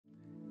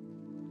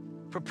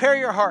Prepare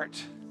your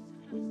heart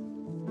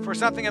for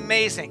something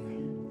amazing.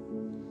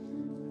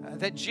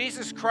 That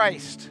Jesus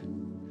Christ,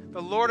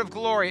 the Lord of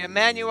glory,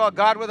 Immanuel,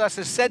 God with us,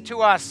 has said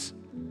to us,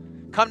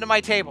 come to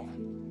my table.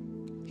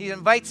 He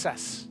invites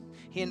us.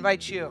 He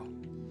invites you.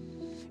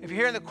 If you're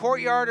here in the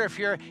courtyard or if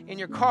you're in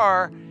your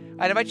car,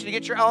 I'd invite you to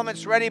get your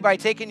elements ready by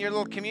taking your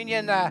little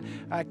communion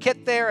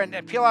kit there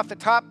and peel off the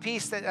top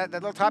piece, that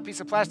little top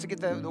piece of plastic,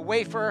 get the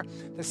wafer,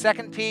 the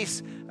second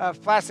piece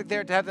of plastic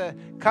there to have the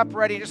cup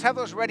ready. Just have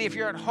those ready. If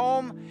you're at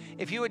home,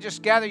 if you would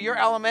just gather your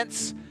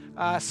elements,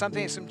 some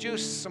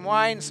juice, some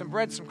wine, some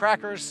bread, some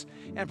crackers,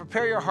 and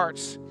prepare your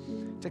hearts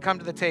to come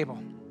to the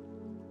table.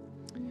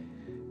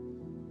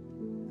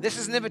 This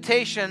is an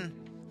invitation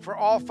for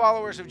all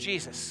followers of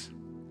Jesus.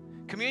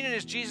 Communion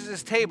is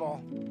Jesus'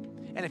 table,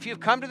 and if you've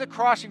come to the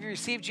cross, if you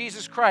received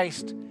Jesus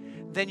Christ,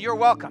 then you're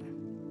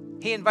welcome.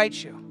 He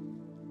invites you.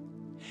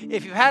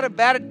 If you've had a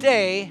bad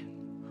day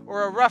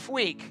or a rough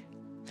week,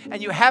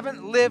 and you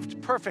haven't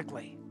lived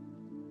perfectly,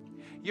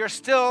 you're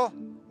still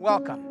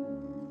welcome.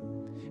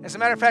 As a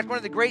matter of fact, one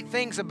of the great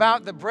things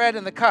about the bread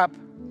and the cup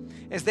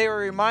is they are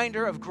a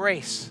reminder of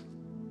grace.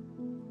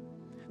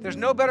 There's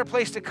no better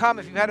place to come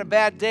if you've had a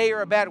bad day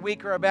or a bad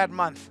week or a bad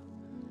month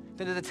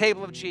than to the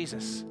table of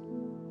Jesus.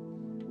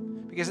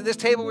 Because at this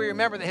table we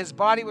remember that his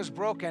body was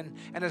broken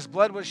and his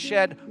blood was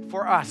shed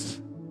for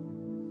us.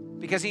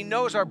 Because he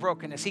knows our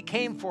brokenness. He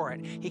came for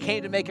it. He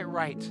came to make it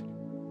right.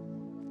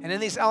 And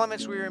in these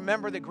elements we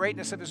remember the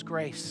greatness of his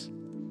grace.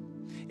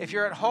 If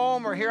you're at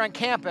home or here on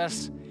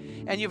campus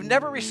and you've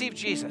never received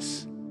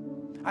Jesus,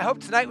 I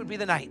hope tonight would be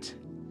the night.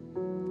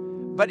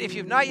 But if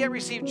you've not yet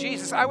received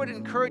Jesus, I would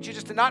encourage you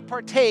just to not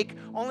partake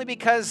only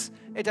because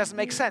it doesn't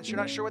make sense. You're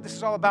not sure what this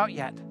is all about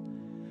yet.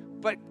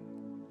 But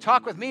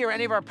talk with me or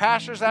any of our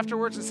pastors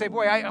afterwards and say,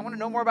 boy, I want to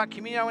know more about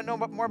communion. I want to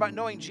know more about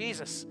knowing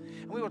Jesus.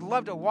 And we would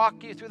love to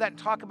walk you through that and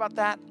talk about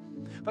that.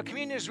 But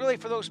communion is really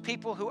for those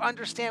people who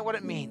understand what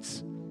it means.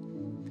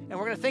 And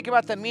we're going to think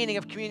about the meaning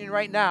of communion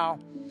right now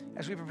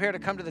as we prepare to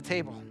come to the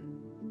table.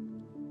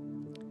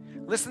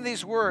 Listen to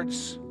these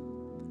words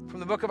from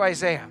the book of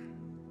Isaiah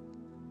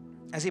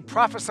as he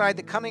prophesied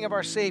the coming of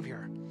our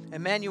Savior,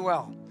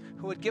 Immanuel,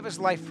 who would give his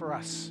life for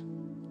us.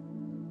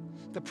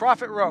 The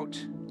prophet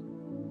wrote,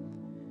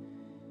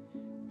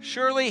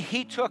 surely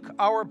he took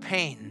our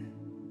pain.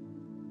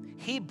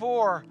 He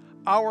bore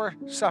our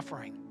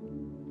suffering.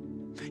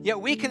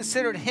 Yet we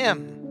considered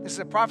him, this is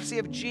a prophecy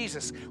of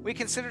Jesus, we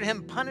considered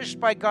him punished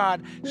by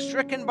God,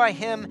 stricken by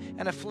him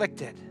and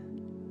afflicted.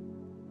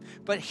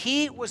 But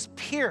he was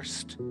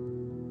pierced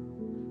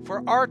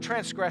for our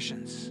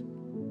transgressions.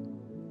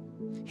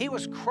 He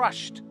was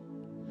crushed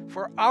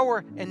for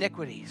our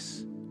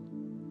iniquities.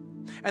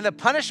 And the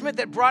punishment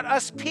that brought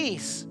us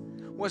peace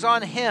was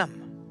on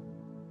him.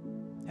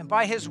 And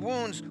by his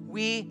wounds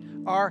we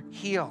are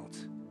healed.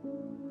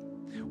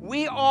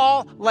 We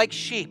all, like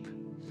sheep,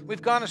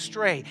 we've gone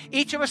astray.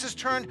 Each of us has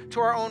turned to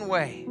our own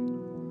way.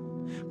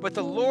 But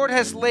the Lord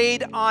has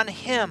laid on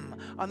him,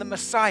 on the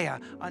Messiah,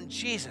 on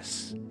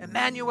Jesus,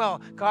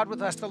 Immanuel, God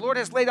with us. The Lord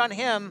has laid on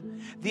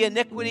him the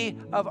iniquity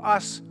of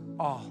us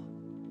all.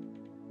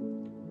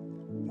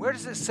 Where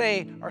does it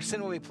say our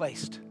sin will be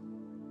placed?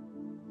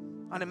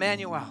 On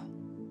Immanuel,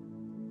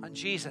 on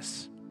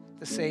Jesus,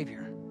 the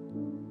Savior.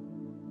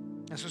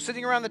 And so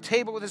sitting around the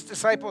table with his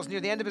disciples near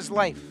the end of his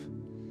life,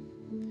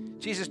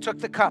 Jesus took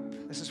the cup.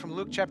 This is from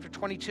Luke chapter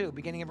 22,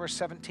 beginning in verse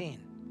 17.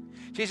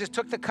 Jesus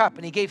took the cup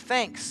and he gave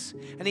thanks.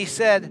 And he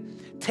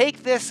said,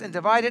 take this and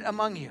divide it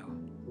among you.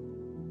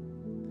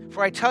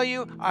 For I tell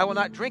you, I will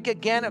not drink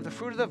again of the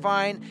fruit of the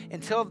vine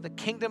until the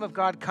kingdom of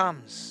God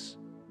comes.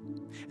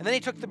 And then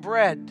he took the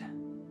bread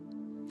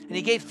and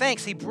he gave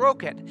thanks. He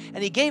broke it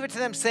and he gave it to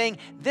them saying,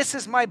 this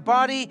is my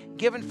body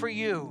given for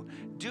you.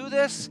 Do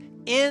this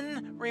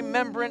in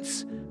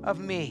remembrance of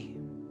me.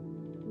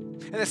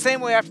 In the same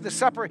way, after the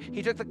supper,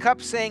 he took the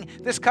cup, saying,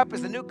 this cup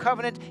is the new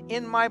covenant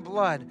in my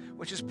blood,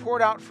 which is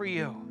poured out for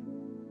you.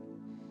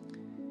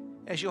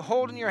 As you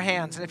hold in your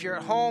hands, and if you're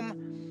at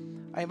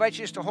home, I invite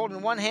you just to hold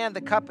in one hand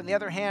the cup, and the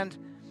other hand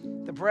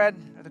the bread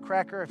or the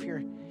cracker. If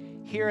you're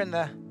here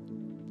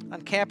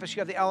on campus,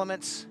 you have the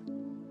elements.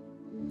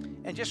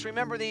 And just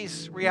remember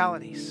these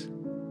realities.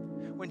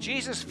 When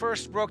Jesus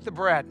first broke the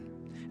bread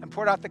and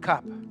poured out the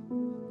cup,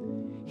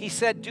 he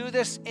said, do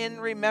this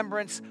in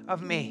remembrance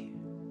of me.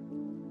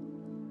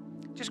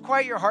 Just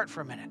quiet your heart for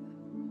a minute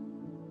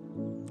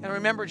and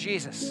remember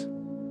Jesus.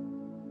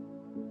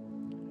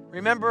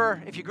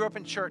 Remember, if you grew up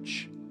in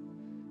church,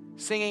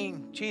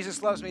 singing,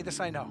 Jesus loves me,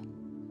 this I know.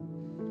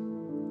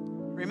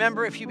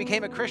 Remember, if you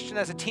became a Christian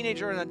as a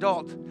teenager or an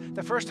adult,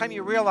 the first time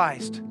you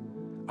realized,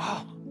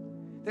 oh,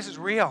 this is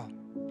real.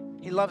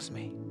 He loves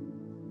me.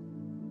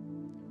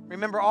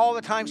 Remember all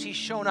the times he's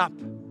shown up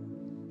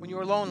when you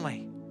were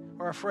lonely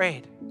or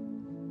afraid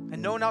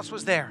and no one else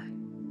was there.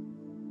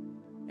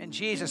 And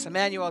Jesus,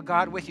 Immanuel,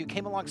 God with you,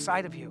 came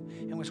alongside of you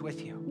and was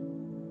with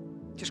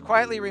you. Just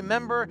quietly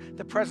remember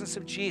the presence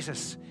of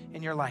Jesus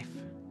in your life.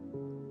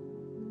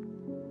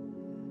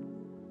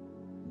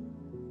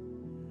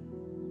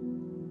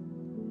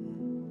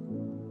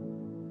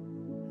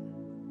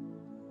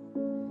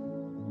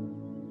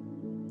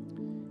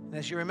 And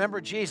as you remember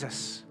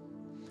Jesus,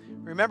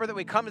 remember that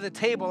we come to the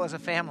table as a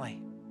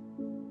family.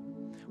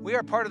 We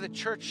are part of the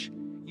church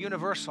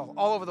universal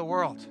all over the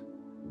world.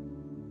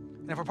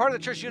 And if we're part of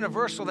the church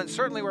universal, then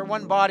certainly we're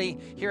one body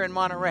here in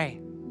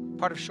Monterey,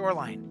 part of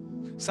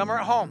Shoreline. Some are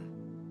at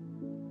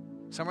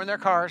home. Some are in their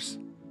cars.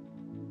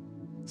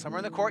 Some are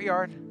in the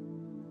courtyard.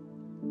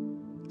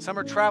 Some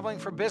are traveling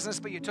for business,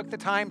 but you took the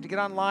time to get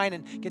online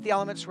and get the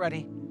elements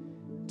ready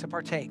to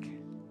partake.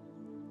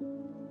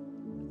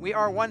 We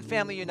are one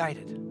family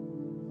united,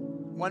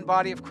 one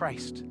body of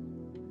Christ.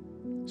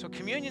 So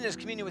communion is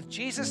communion with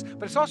Jesus,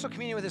 but it's also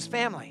communion with his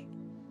family.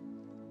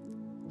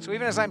 So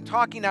even as I'm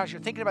talking now, as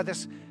you're thinking about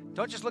this,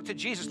 don't just look to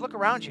Jesus, look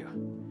around you.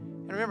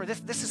 And remember,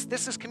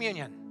 this is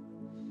communion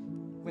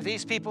with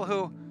these people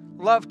who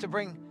love to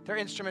bring their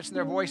instruments and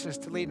their voices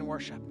to lead in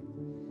worship.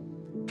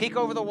 Peek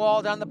over the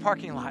wall down the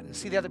parking lot and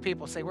see the other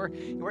people. Say,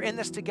 we're in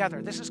this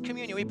together. This is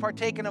communion. We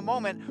partake in a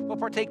moment. We'll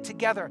partake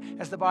together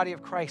as the body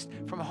of Christ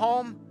from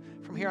home,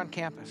 from here on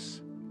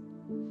campus.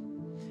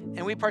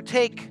 And we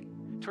partake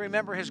to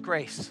remember his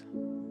grace.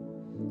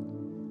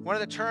 One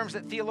of the terms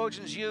that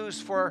theologians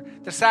use for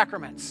the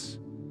sacraments,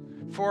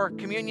 for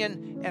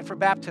communion and for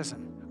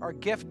baptism, are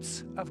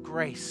gifts of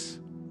grace.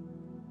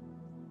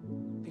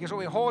 Because what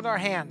we hold in our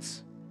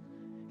hands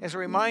is a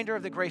reminder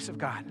of the grace of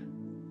God,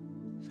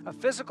 a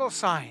physical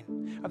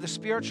sign of the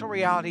spiritual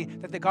reality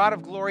that the God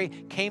of glory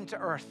came to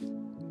earth,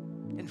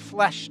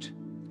 enfleshed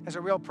as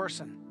a real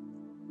person.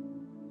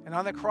 And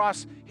on the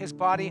cross, his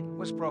body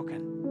was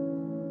broken.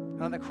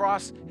 And on the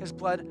cross, his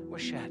blood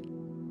was shed.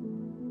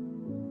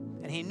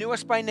 And he knew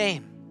us by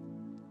name.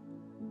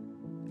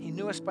 He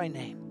knew us by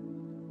name.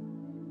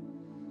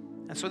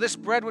 And so this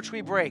bread which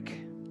we break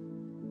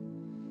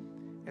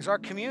is our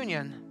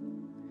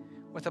communion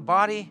with the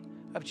body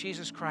of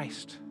Jesus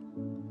Christ.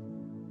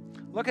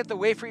 Look at the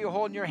wafer you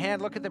hold in your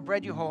hand. Look at the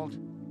bread you hold.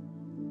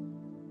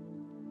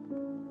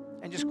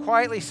 And just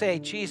quietly say,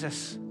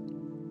 Jesus,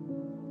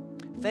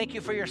 thank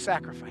you for your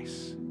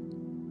sacrifice.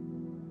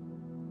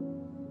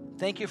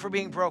 Thank you for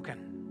being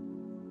broken.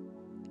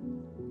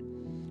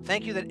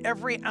 Thank you that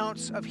every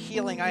ounce of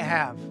healing I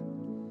have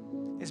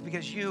is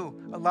because you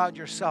allowed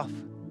yourself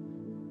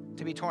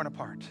to be torn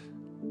apart,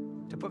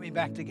 to put me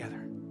back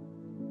together.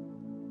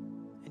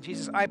 And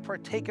Jesus, I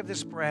partake of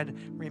this bread,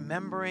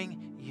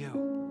 remembering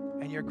you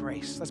and your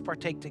grace. Let's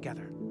partake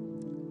together.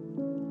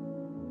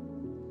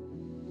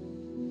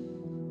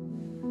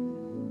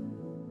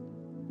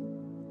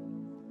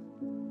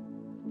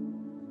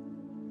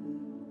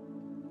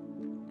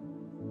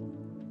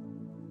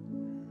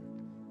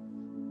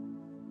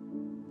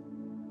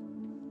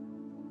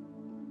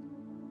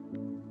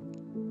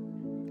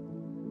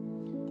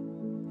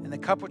 And the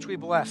cup which we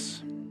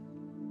bless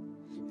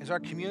is our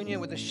communion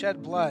with the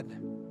shed blood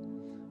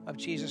of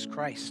Jesus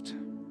Christ.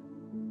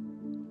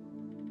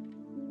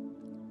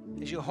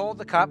 As you hold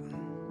the cup,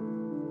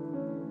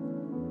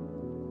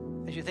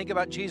 as you think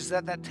about Jesus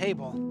at that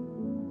table,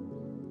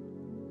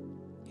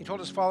 he told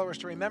his followers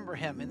to remember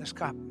him in this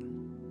cup.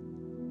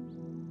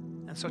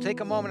 And so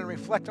take a moment and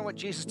reflect on what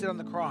Jesus did on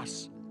the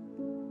cross.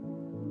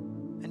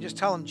 And just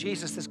tell him,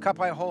 Jesus, this cup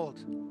I hold,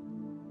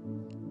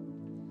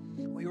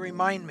 will you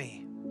remind me?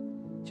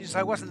 Jesus,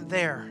 I wasn't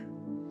there,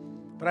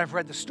 but I've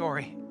read the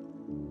story.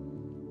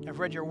 I've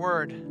read your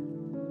word.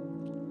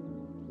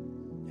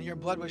 And your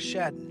blood was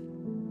shed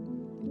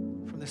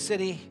from the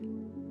city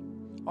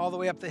all the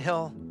way up the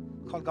hill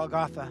called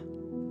Golgotha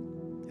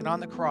and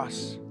on the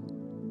cross.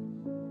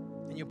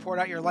 And you poured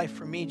out your life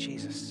for me,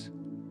 Jesus.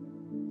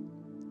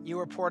 You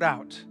were poured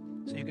out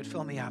so you could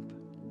fill me up.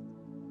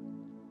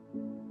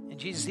 And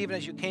Jesus, even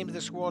as you came to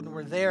this world and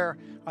were there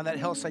on that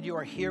hillside, you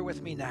are here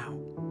with me now.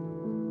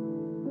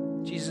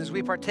 Jesus, as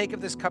we partake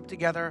of this cup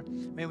together,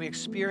 may we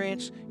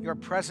experience your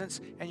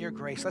presence and your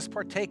grace. Let's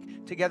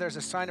partake together as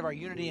a sign of our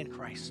unity in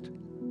Christ.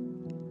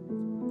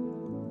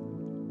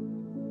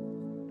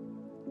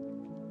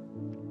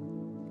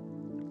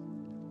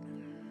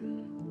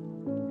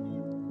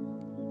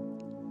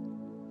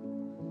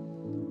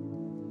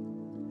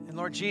 And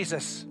Lord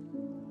Jesus,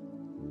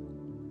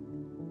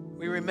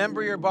 we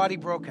remember your body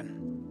broken.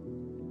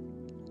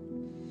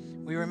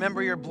 We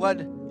remember your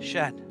blood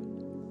shed.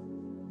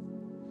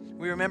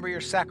 We remember your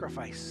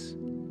sacrifice.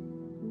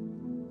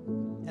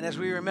 And as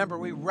we remember,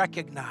 we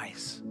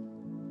recognize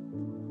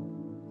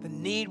the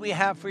need we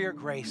have for your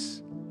grace,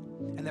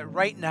 and that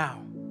right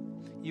now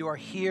you are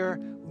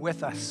here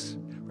with us,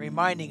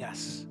 reminding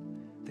us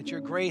that your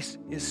grace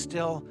is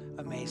still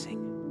amazing.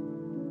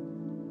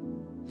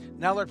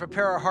 Now, Lord,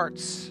 prepare our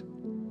hearts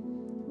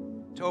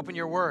to open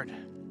your word.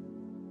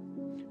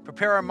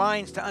 Prepare our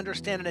minds to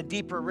understand in a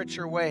deeper,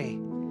 richer way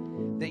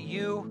that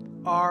you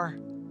are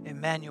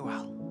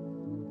Immanuel.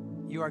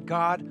 You are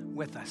God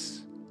with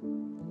us.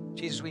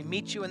 Jesus, we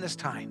meet you in this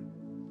time.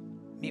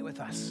 Meet with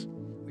us.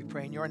 We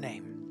pray in your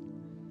name.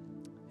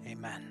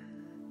 Amen.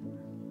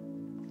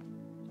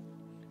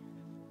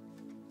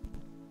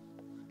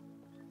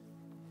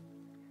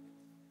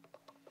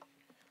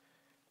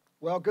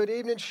 Well, good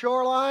evening,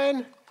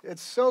 Shoreline.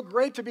 It's so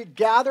great to be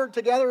gathered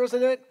together,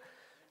 isn't it?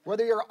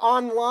 Whether you're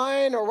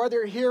online or whether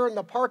you're here in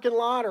the parking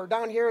lot or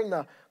down here in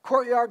the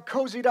courtyard,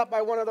 cozied up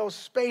by one of those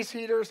space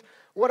heaters,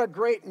 what a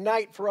great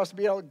night for us to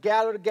be able to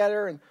gather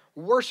together and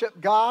worship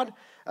God.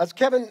 As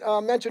Kevin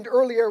mentioned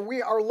earlier,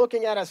 we are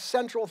looking at a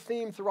central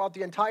theme throughout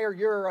the entire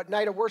year at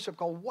Night of Worship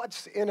called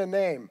What's in a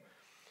Name?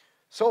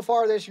 So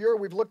far this year,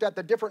 we've looked at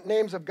the different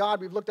names of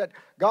God. We've looked at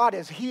God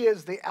as He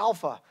is the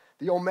Alpha,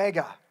 the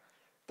Omega,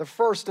 the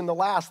first and the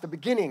last, the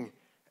beginning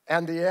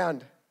and the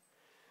end.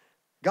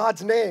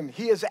 God's name,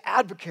 He is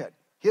Advocate,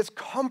 He is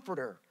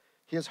Comforter,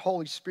 He is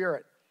Holy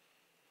Spirit.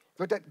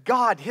 Look at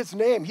God, His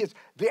name, He is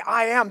the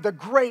I Am, the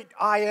great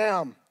I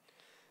Am.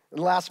 And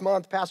last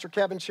month, Pastor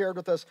Kevin shared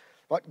with us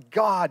about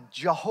God,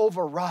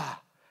 Jehovah Ra.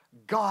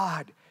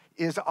 God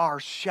is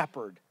our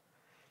shepherd.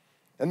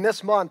 And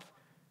this month,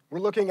 we're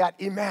looking at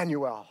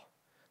Immanuel,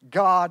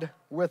 God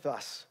with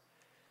us.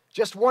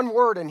 Just one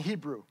word in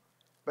Hebrew,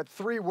 but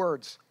 3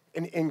 words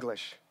in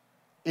English.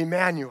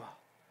 Immanuel,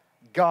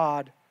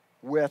 God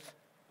with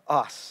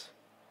us.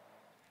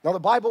 Now, the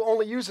Bible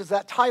only uses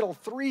that title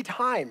 3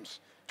 times,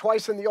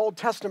 twice in the Old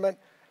Testament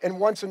and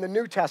once in the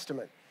New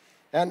Testament.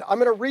 And I'm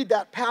going to read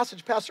that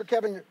passage Pastor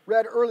Kevin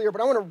read earlier, but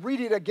I want to read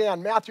it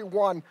again, Matthew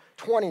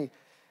 1:20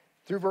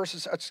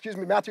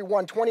 Matthew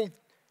 1:20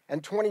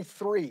 and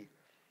 23.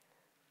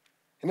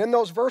 And in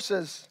those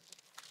verses,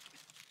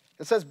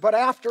 it says, But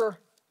after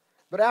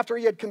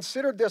he had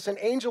considered this, an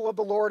angel of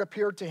the Lord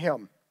appeared to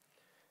him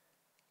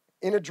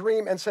in a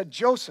dream and said,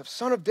 Joseph,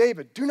 son of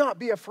David, do not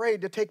be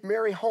afraid to take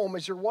Mary home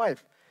as your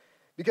wife,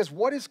 because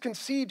what is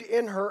conceived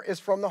in her is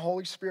from the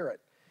Holy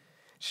Spirit.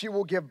 She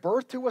will give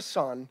birth to a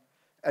son,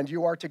 and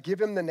you are to give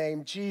him the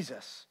name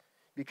Jesus,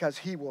 because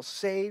he will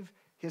save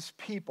his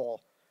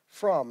people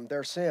from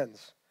their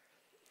sins.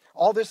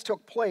 All this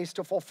took place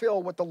to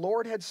fulfill what the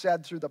Lord had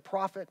said through the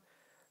prophet,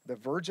 the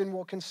virgin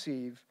will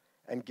conceive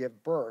and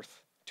give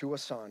birth to a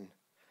son,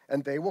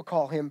 and they will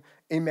call him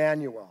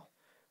Immanuel,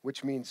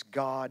 which means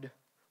God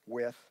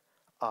with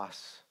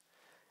us.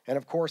 And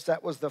of course,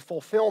 that was the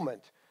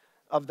fulfillment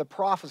of the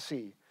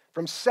prophecy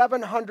from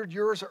 700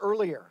 years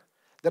earlier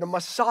that a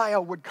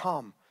Messiah would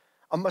come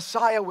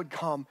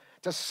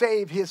to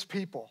save his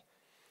people.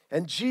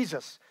 And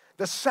Jesus,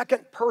 the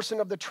second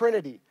person of the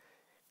Trinity,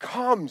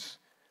 comes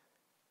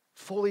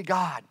fully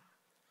God,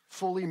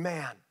 fully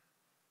man,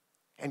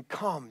 and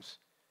comes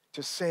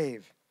to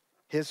save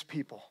his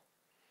people.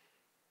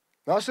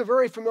 Now, it's a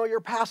very familiar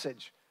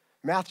passage,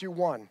 Matthew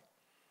 1.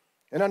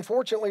 And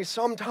unfortunately,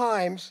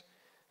 sometimes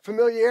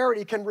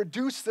familiarity can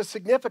reduce the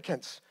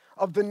significance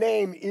of the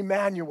name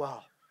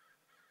Immanuel.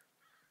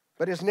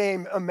 But his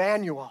name,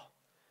 Immanuel,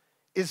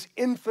 is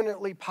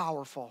infinitely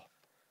powerful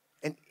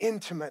and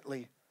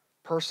intimately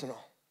personal.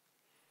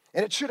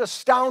 And it should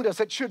astound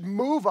us, it should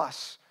move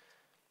us,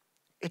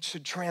 it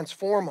should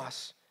transform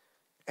us,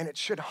 and it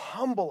should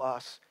humble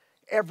us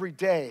every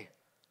day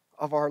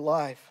of our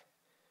life.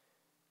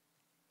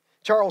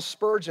 Charles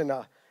Spurgeon,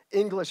 an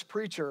English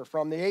preacher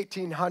from the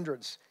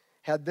 1800s,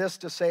 had this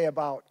to say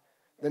about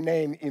the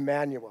name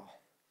Immanuel.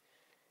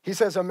 He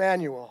says,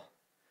 Immanuel,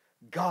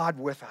 God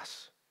with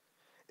us.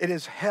 It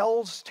is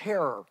hell's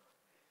terror.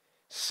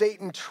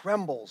 Satan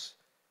trembles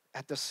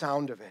at the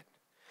sound of it.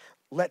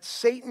 Let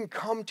Satan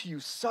come to you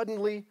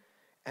suddenly,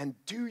 and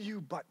do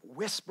you but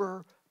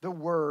whisper the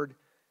word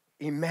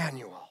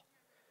Immanuel,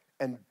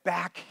 and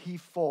back he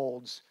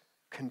folds,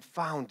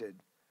 confounded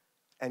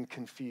and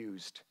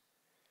confused.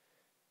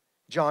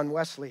 John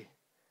Wesley,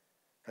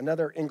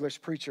 another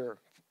English preacher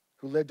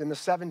who lived in the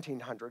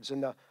 1700s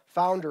and the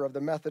founder of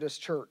the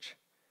Methodist Church,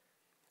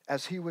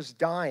 as he was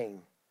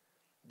dying,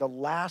 the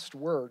last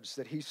words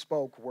that he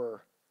spoke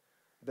were,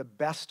 the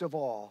best of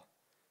all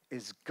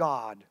is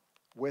God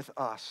with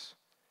us,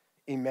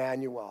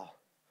 Immanuel.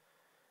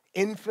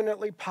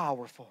 Infinitely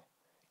powerful,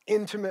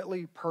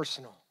 intimately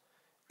personal,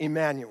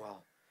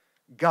 Immanuel,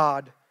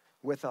 God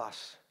with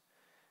us.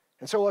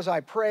 And so as I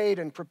prayed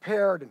and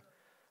prepared and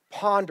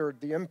pondered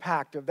the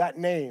impact of that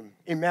name,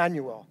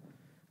 Immanuel,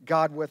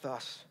 God with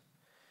us,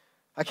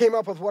 I came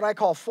up with what I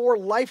call 4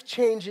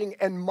 life-changing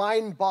and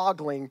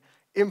mind-boggling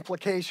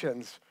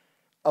implications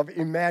of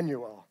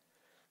Immanuel,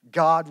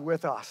 God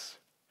with us.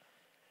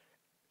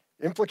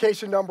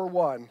 Implication number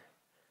 1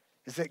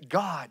 is that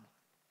God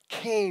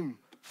came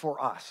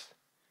for us.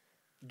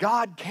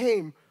 God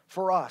came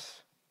for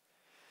us.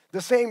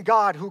 The same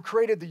God who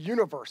created the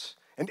universe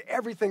and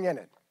everything in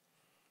it.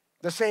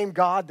 The same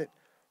God that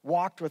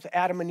walked with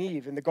Adam and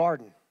Eve in the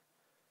garden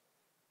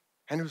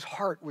and whose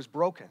heart was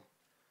broken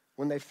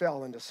when they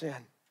fell into sin.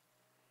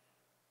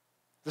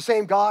 The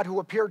same God who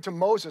appeared to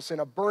Moses in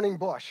a burning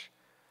bush.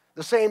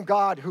 The same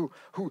God who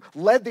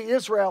led the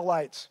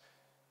Israelites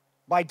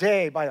by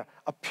day by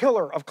a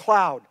pillar of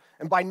cloud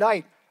and by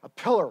night a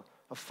pillar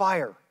of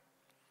fire.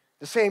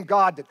 The same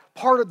God that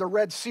parted the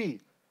Red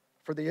Sea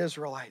for the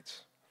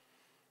Israelites.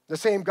 The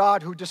same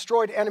God who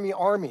destroyed enemy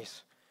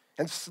armies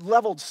and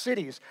leveled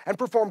cities and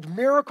performed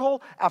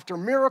miracle after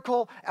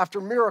miracle after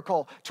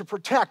miracle to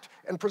protect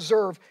and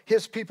preserve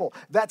his people.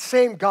 That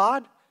same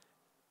God,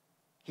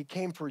 he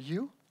came for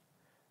you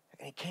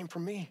and he came for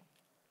me.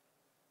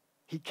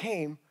 He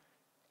came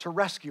to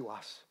rescue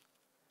us.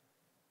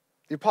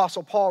 The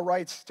Apostle Paul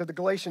writes to the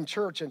Galatian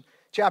church in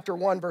chapter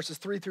 1, verses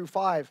 3 through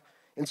 5,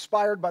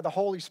 inspired by the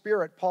Holy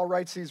Spirit, Paul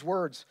writes these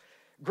words,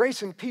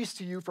 "Grace and peace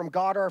to you from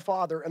God our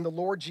Father and the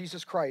Lord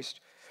Jesus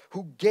Christ,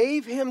 who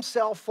gave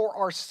himself for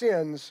our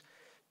sins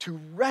to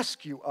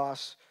rescue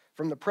us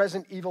from the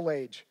present evil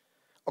age,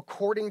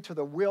 according to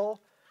the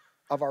will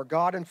of our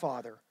God and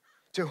Father,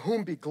 to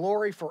whom be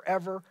glory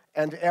forever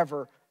and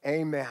ever.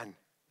 Amen."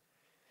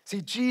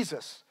 See,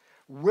 Jesus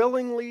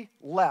willingly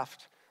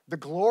left the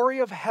glory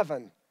of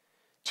heaven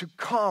to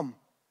come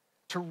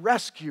to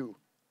rescue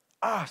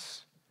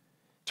us,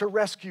 to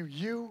rescue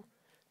you,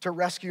 to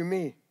rescue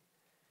me,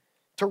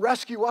 to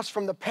rescue us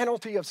from the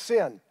penalty of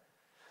sin,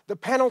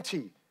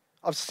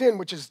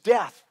 which is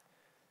death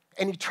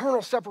and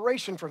eternal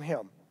separation from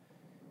him.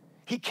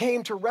 He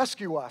came to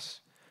rescue us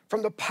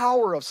from the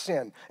power of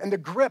sin and the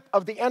grip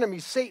of the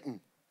enemy,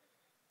 Satan,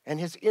 and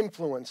his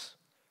influence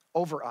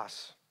over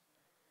us.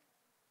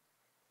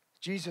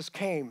 Jesus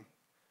came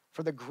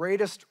for the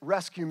greatest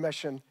rescue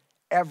mission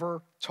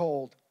ever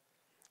told.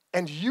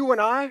 And you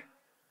and I,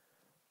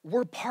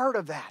 we're part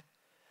of that.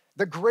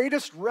 The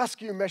greatest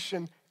rescue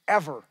mission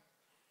ever.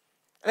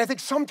 And I think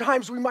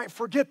sometimes we might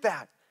forget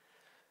that.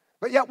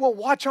 But yet we'll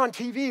watch on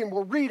TV and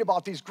we'll read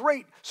about these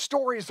great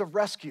stories of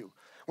rescue.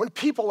 When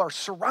people are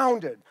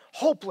surrounded,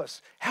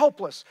 hopeless,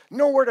 helpless,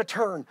 nowhere to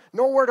turn,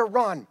 nowhere to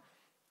run.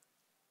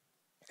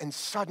 And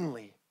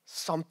suddenly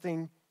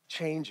something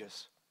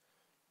changes.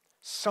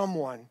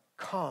 Someone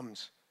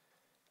comes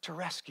to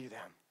rescue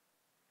them.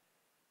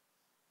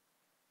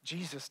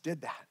 Jesus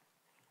did that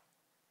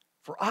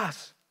for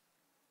us.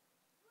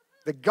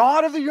 The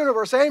God of the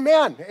universe,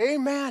 amen,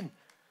 amen.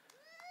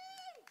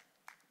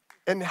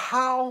 And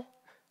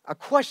a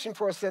question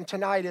for us then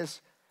tonight is,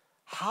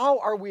 how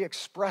are we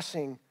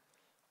expressing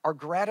our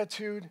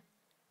gratitude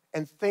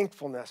and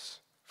thankfulness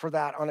for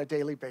that on a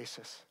daily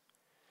basis?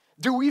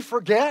 Do we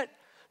forget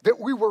that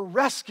we were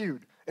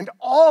rescued and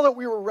all that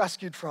we were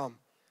rescued from?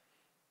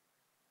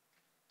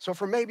 So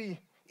for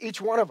maybe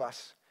each one of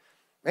us,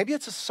 maybe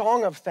it's a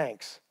song of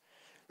thanks.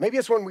 Maybe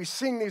it's when we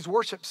sing these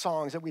worship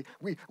songs that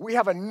we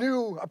have a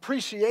new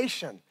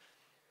appreciation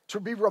to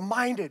be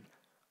reminded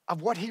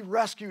of what he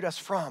rescued us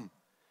from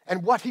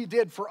and what he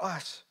did for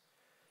us.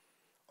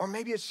 Or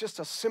maybe it's just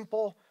a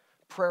simple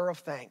prayer of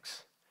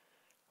thanks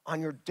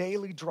on your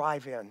daily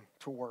drive in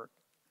to work.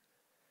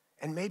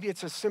 And maybe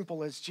it's as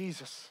simple as,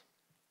 Jesus,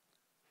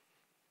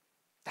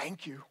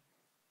 thank you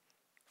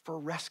for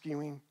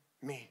rescuing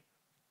me.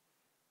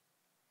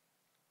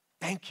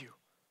 Thank you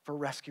for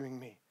rescuing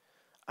me.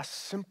 A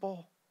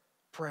simple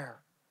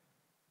prayer.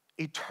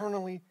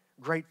 Eternally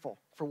grateful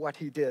for what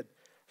he did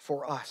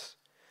for us.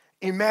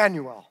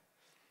 Immanuel,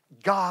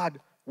 God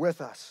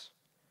with us.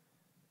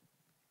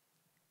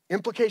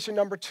 Implication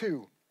number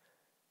 2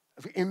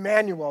 of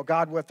Immanuel,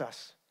 God with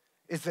us,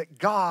 is that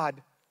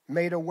God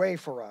made a way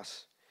for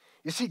us.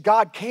 You see,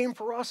 God came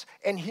for us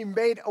and he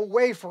made a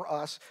way for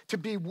us to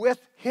be with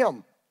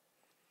him.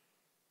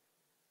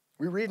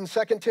 We read in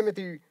 2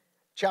 Timothy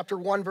chapter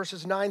 1,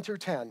 verses 9 through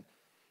 10. It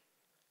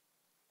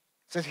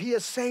says, he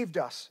has saved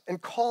us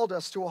and called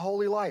us to a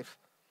holy life,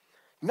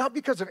 not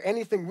because of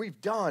anything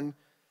we've done,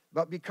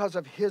 but because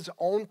of his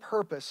own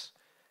purpose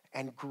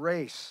and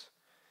grace.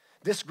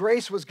 This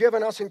grace was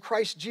given us in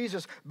Christ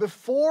Jesus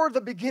before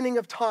the beginning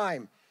of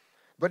time,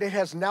 but it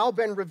has now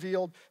been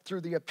revealed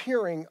through the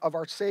appearing of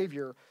our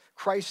Savior,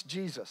 Christ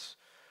Jesus,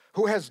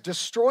 who has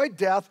destroyed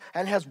death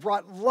and has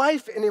brought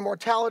life and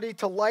immortality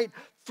to light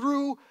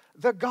through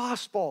the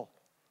gospel.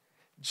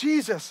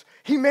 Jesus,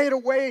 he made a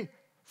way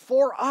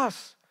for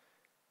us.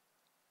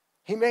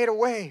 He made a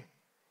way.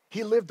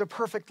 He lived a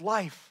perfect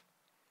life.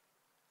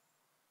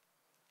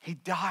 He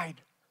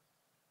died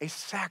a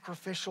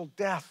sacrificial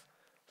death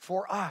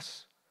for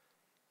us.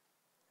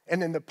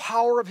 And in the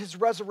power of his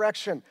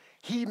resurrection,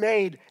 he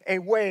made a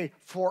way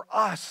for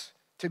us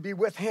to be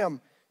with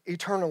him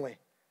eternally.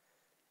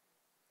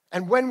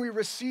 And when we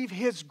receive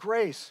his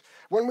grace,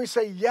 when we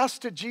say yes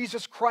to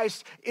Jesus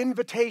Christ's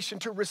invitation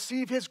to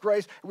receive his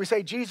grace, we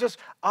say, Jesus,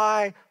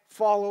 I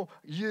follow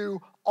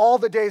you all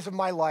the days of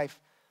my life.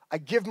 I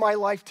give my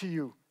life to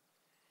you.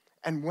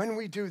 And when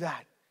we do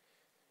that,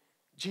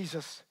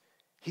 Jesus,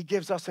 he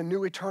gives us a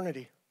new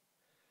eternity.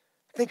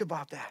 Think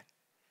about that.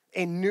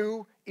 A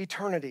new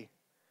eternity.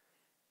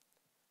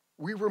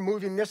 We were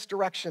moving this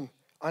direction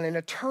on an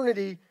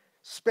eternity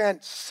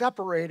spent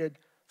separated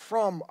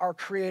from our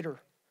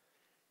Creator.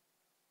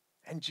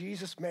 And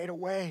Jesus made a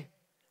way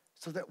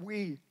so that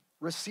we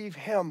receive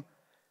him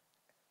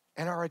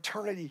and our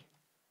eternity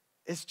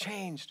is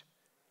changed.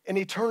 An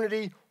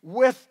eternity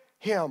with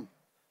him.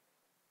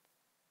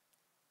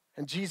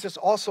 And Jesus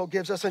also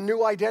gives us a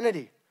new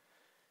identity.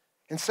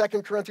 In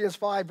 2 Corinthians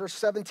 5, verse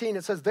 17,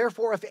 it says,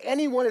 therefore, if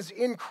anyone is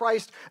in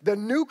Christ, the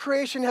new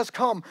creation has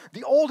come.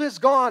 The old is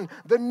gone.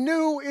 The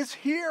new is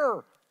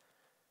here.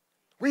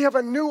 We have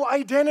a new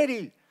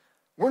identity.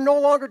 We're no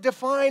longer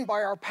defined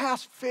by our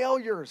past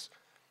failures,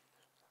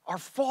 our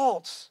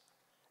faults,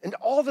 and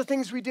all the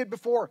things we did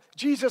before.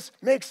 Jesus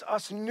makes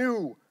us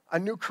new a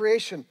new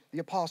creation, the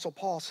Apostle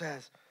Paul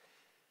says.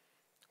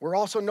 We're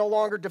also no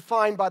longer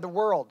defined by the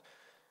world.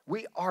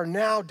 We are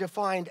now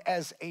defined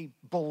as a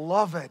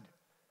beloved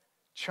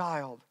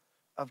child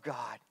of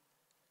God.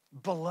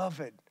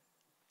 Beloved.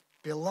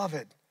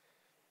 Beloved.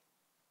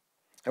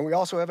 And we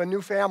also have a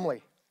new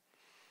family.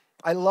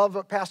 I love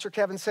what Pastor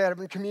Kevin said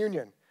in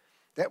communion,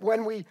 that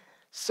when we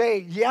say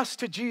yes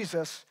to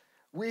Jesus,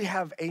 we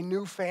have a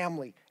new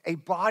family, a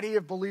body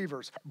of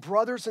believers,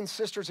 brothers and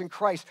sisters in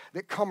Christ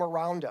that come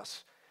around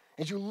us.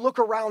 As you look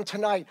around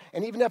tonight,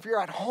 and even if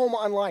you're at home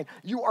online,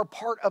 you are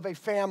part of a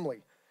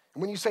family.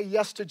 And when you say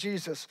yes to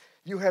Jesus,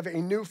 you have a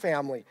new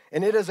family,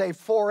 and it is a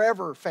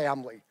forever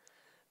family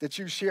that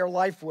you share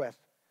life with.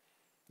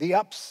 The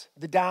ups,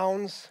 the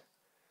downs,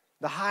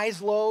 the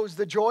highs, lows,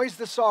 the joys,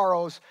 the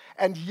sorrows,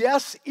 and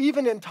yes,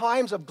 even in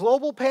times of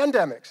global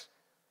pandemics.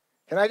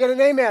 Can I get an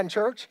amen,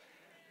 church?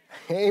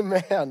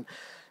 Amen.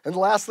 And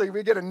lastly,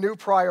 we get a new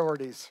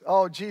priorities.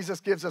 Oh, Jesus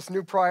gives us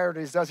new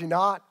priorities, does he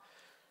not?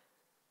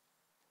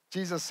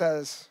 Jesus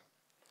says,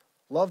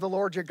 love the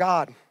Lord your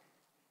God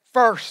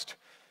first,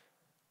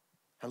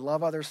 and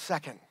love others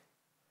second,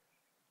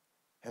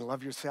 and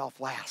love yourself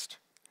last.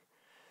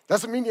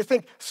 Doesn't mean you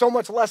think so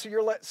much less of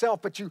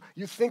yourself, but you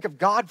think of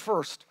God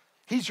first.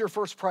 He's your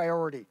first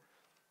priority.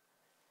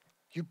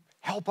 You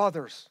help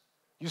others.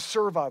 You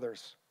serve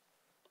others.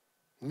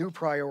 New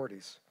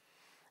priorities.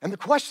 And the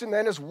question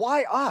then is,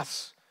 why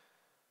us?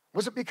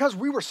 Was it because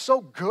we were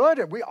so good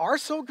and we are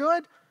so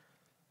good?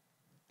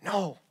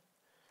 No.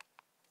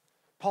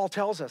 Paul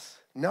tells us,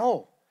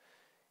 no.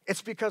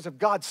 It's because of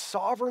God's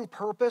sovereign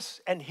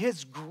purpose and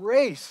his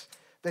grace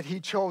that he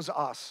chose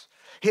us.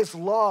 His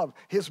love,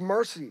 his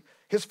mercy,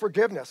 his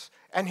forgiveness,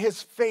 and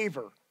his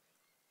favor.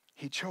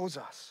 He chose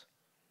us.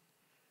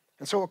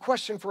 And so a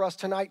question for us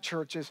tonight,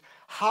 church, is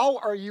how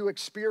are you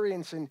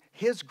experiencing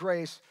his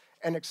grace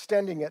and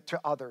extending it to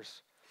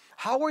others?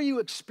 How are you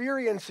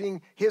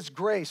experiencing his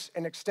grace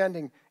and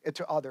extending it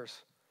to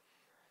others?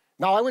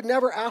 Now, I would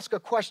never ask a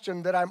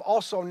question that I'm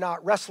also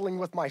not wrestling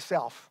with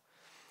myself.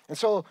 And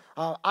so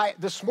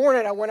this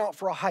morning I went out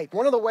for a hike.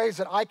 One of the ways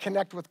that I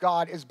connect with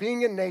God is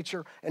being in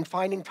nature and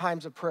finding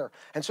times of prayer.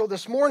 And so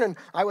this morning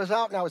I was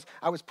out and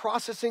I was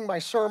processing my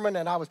sermon,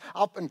 and I was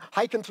up and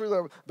hiking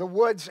through the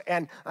woods,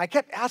 and I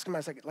kept asking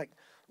myself, like,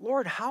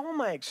 Lord, how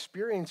am I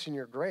experiencing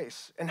your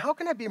grace? And how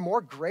can I be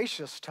more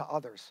gracious to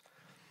others?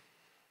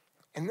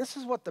 And this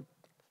is what the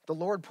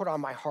Lord put on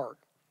my heart.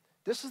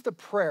 This is the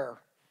prayer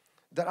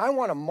that I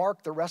want to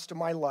mark the rest of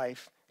my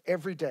life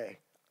every day.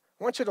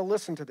 I want you to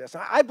listen to this.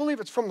 I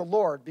believe it's from the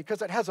Lord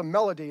because it has a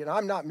melody, and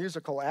I'm not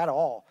musical at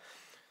all.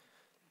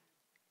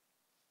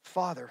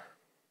 Father,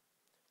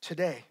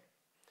 today,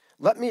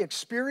 let me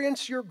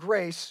experience your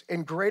grace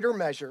in greater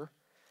measure,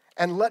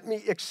 and let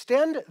me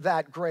extend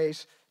that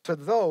grace to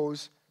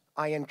those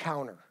I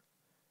encounter.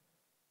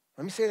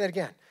 Let me say that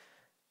again.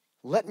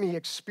 Let me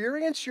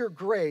experience your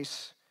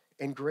grace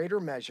in greater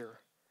measure,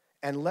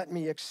 and let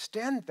me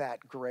extend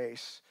that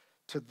grace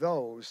to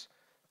those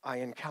I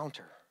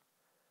encounter.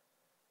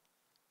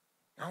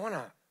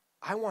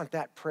 I want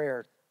that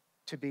prayer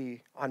to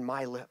be on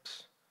my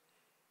lips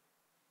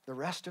the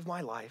rest of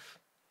my life,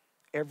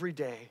 every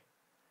day,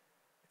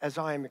 as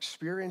I am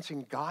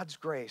experiencing God's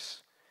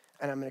grace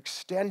and I'm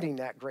extending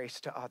that grace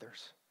to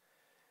others.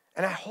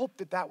 And I hope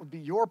that that would be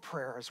your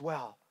prayer as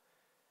well,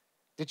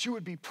 that you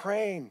would be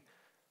praying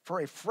for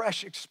a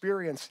fresh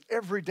experience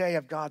every day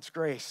of God's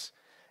grace.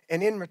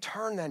 And in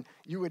return, then,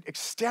 you would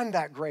extend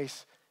that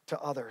grace to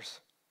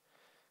others.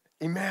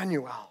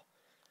 Immanuel,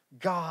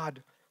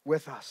 God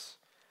with us.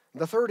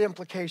 The third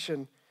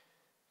implication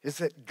is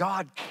that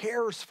God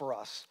cares for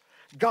us.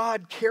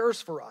 God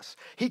cares for us.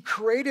 He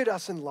created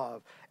us in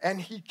love,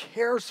 and he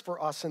cares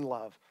for us in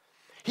love.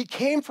 He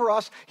came for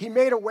us, he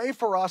made a way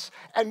for us,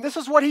 and this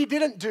is what he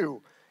didn't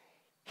do.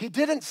 He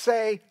didn't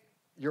say,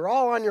 you're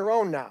all on your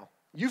own now.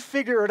 You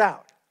figure it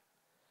out.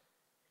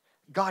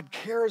 God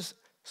cares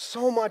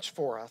so much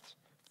for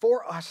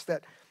us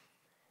that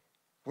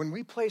when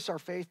we place our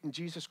faith in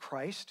Jesus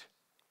Christ,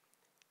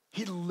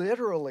 he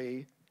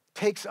literally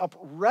takes up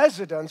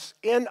residence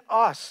in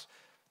us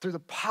through the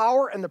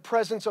power and the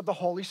presence of the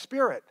Holy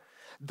Spirit.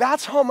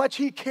 That's how much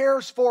he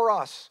cares for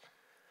us.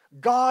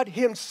 God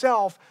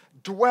himself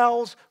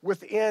dwells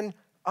within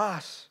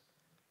us.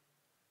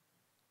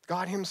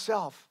 God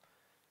himself,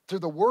 through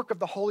the work of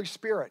the Holy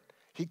Spirit,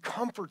 he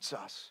comforts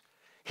us.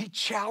 He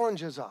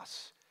challenges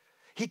us.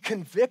 He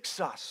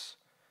convicts us.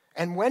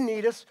 And when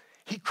needed,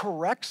 he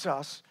corrects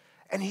us,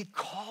 and he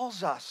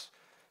calls us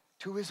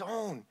to his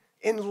own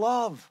in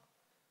love.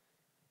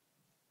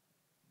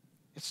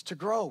 It's to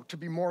grow, to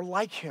be more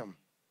like him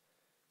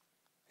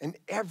in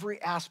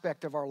every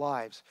aspect of our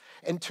lives.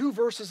 And two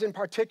verses in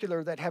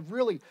particular that have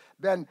really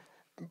been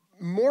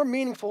more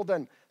meaningful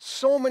than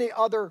so many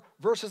other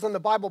verses in the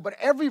Bible, but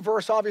every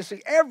verse,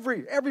 obviously,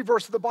 every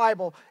verse of the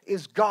Bible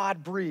is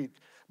God-breathed.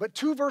 But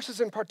two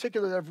verses in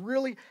particular that have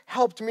really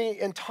helped me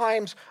in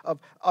times of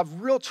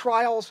real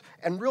trials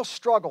and real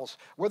struggles,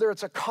 whether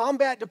it's a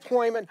combat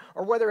deployment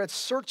or whether it's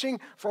searching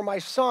for my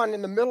son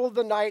in the middle of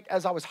the night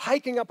as I was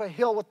hiking up a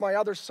hill with my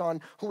other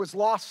son who was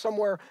lost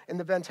somewhere in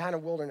the Ventana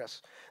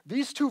wilderness.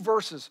 These two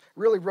verses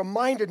really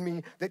reminded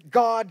me that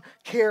God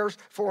cares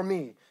for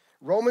me.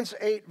 Romans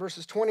 8,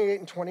 verses 28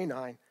 and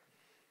 29.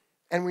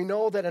 And we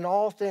know that in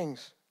all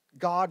things,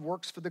 God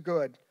works for the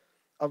good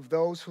of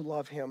those who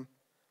love him,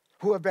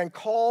 who have been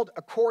called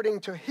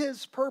according to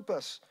his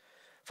purpose.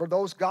 For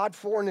those God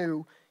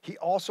foreknew, he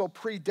also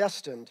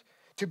predestined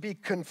to be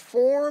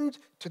conformed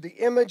to the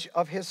image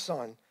of his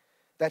Son,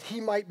 that he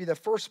might be the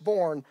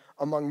firstborn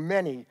among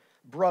many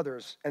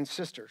brothers and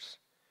sisters.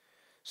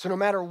 So no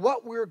matter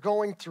what we're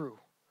going through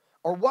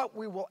or what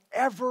we will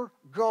ever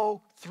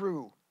go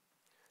through,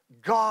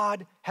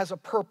 God has a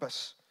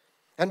purpose.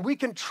 And we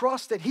can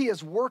trust that he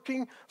is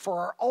working for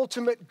our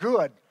ultimate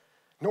good,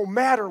 no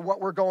matter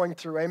what we're going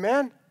through.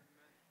 Amen?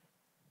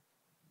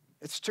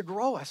 It's to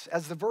grow us,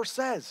 as the verse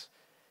says,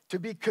 to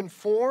be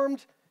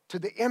conformed to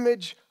the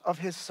image of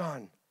his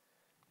Son.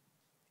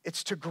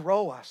 It's to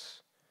grow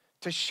us,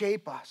 to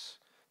shape us,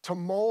 to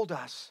mold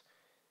us,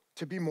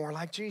 to be more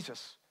like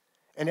Jesus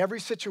in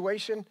every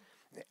situation,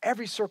 in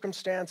every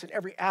circumstance, in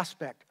every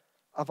aspect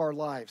of our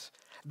lives.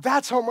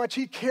 That's how much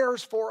he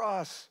cares for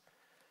us.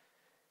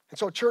 And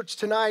so, church,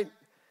 tonight,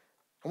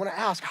 I want to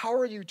ask, how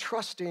are you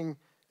trusting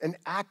and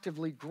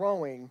actively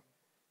growing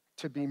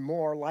to be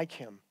more like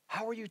him?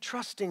 How are you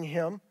trusting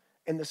him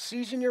in the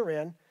season you're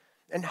in,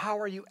 and how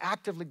are you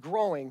actively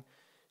growing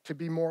to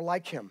be more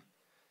like him?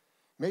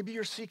 Maybe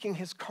you're seeking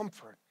his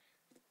comfort.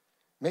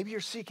 Maybe you're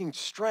seeking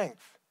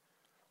strength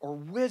or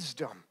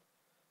wisdom.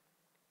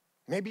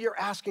 Maybe you're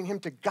asking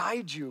him to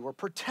guide you or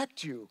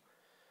protect you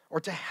or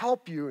to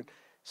help you, and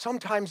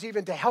sometimes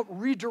even to help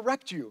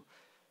redirect you.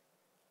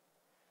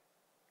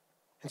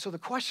 And so the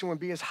question would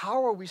be is,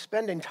 how are we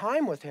spending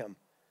time with him?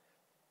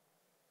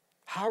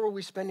 How are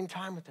we spending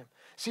time with him?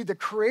 See, the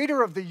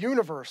creator of the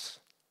universe,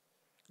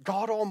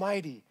 God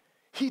Almighty,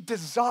 he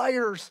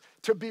desires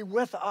to be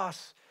with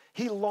us.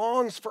 He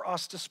longs for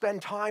us to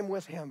spend time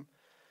with him.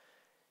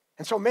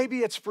 And so maybe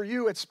it's for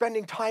you, it's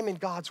spending time in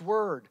God's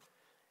word,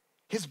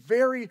 his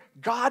very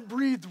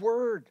God-breathed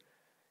word.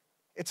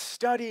 It's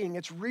studying,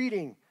 it's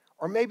reading,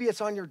 or maybe it's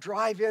on your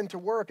drive in to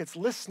work, it's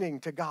listening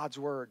to God's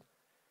word.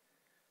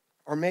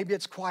 Or maybe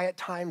it's quiet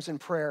times in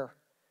prayer.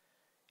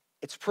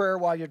 It's prayer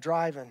while you're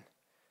driving.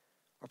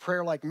 Or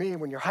prayer like me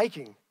when you're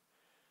hiking.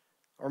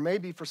 Or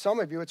maybe for some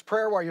of you, it's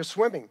prayer while you're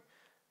swimming.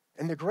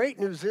 And the great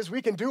news is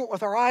we can do it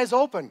with our eyes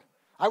open.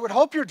 I would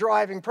hope you're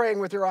driving, praying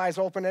with your eyes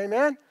open,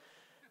 amen?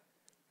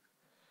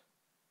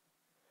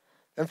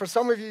 And for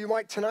some of you, you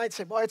might tonight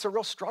say, boy, it's a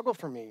real struggle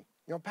for me.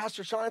 You know,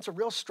 Pastor Shawn, it's a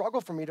real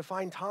struggle for me to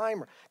find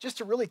time or just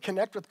to really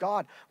connect with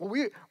God.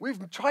 Well,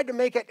 we've tried to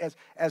make it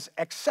as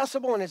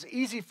accessible and as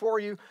easy for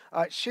you.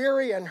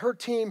 Sherry and her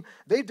team,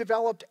 they've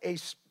developed a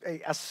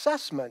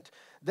assessment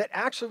that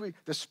actually,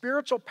 the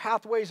Spiritual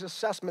Pathways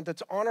Assessment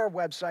that's on our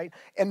website,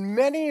 and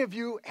many of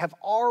you have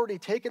already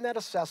taken that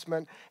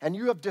assessment and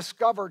you have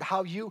discovered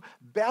how you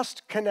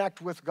best connect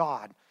with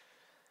God.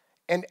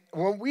 And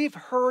what we've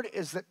heard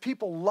is that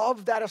people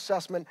love that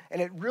assessment,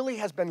 and it really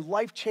has been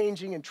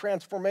life-changing and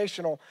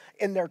transformational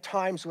in their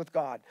times with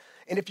God.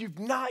 And if you've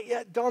not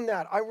yet done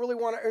that, I really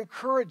want to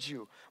encourage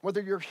you,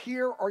 whether you're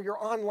here or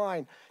you're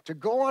online, to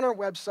go on our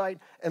website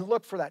and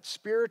look for that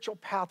Spiritual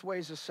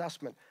Pathways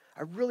Assessment.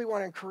 I really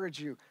want to encourage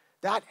you.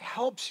 That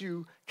helps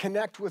you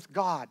connect with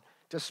God,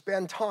 to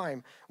spend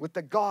time with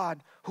the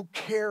God who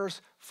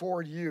cares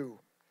for you.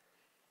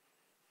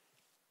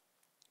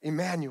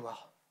 Immanuel.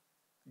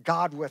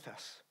 God with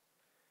us.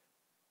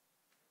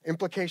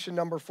 Implication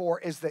number 4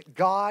 is that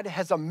God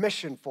has a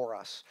mission for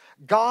us.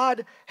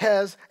 God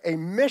has a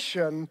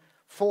mission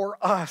for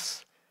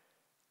us.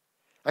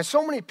 And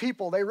so many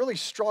people, they really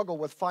struggle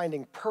with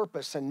finding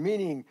purpose and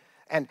meaning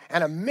and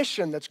a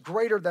mission that's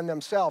greater than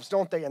themselves,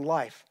 don't they, in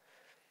life?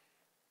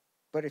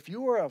 But if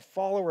you are a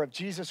follower of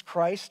Jesus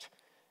Christ,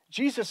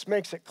 Jesus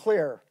makes it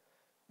clear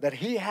that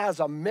he has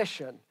a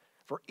mission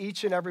for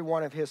each and every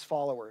one of his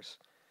followers.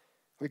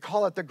 We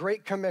call it the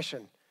Great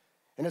Commission,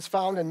 and it's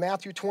found in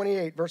Matthew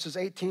 28, verses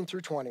 18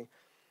 through 20.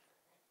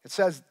 It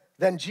says,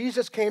 "Then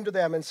Jesus came to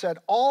them and said,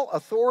 'All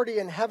authority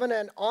in heaven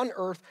and on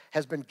earth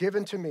has been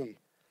given to me.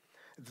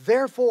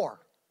 Therefore,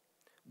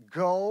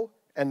 go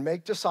and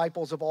make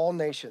disciples of all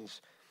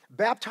nations,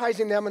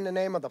 baptizing them in the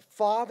name of the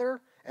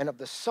Father and of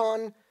the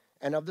Son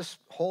and of the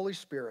Holy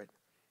Spirit,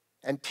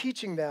 and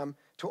teaching them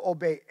to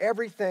obey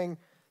everything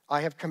I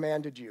have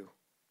commanded you.'"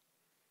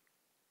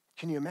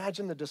 Can you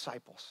imagine the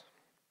disciples?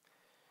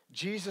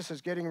 Jesus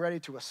is getting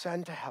ready to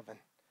ascend to heaven.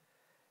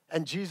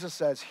 And Jesus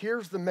says,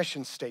 here's the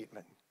mission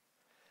statement.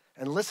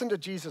 And listen to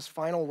Jesus'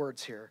 final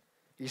words here.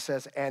 He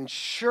says, "And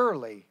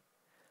surely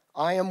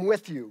I am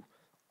with you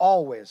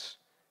always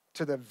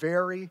to the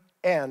very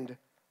end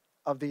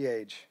of the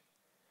age."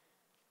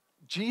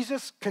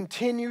 Jesus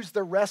continues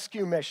the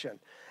rescue mission.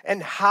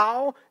 And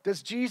how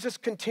does Jesus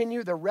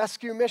continue the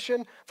rescue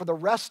mission for the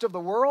rest of the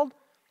world?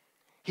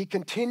 He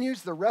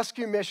continues the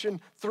rescue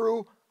mission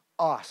through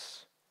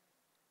us,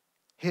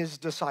 his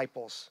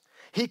disciples.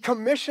 He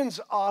commissions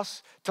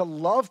us to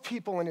love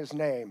people in his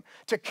name,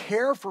 to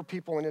care for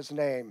people in his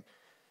name,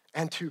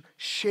 and to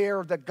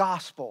share the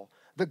gospel,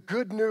 the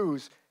good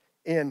news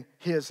in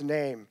his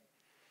name.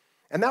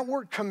 And that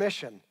word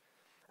commission,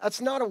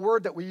 that's not a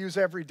word that we use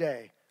every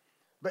day.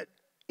 But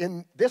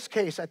in this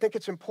case, I think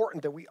it's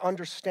important that we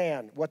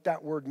understand what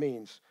that word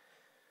means.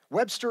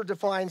 Webster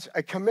defines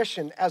a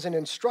commission as an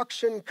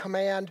instruction,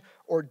 command,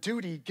 or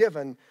duty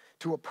given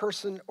to a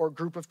person or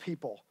group of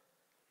people.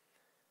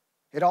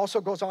 It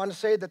also goes on to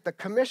say that the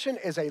commission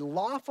is a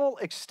lawful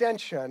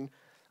extension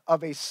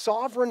of a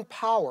sovereign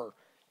power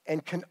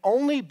and can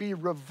only be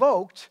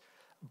revoked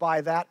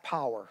by that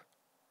power.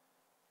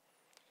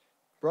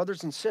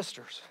 Brothers and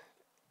sisters,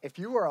 if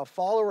you are a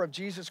follower of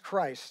Jesus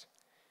Christ,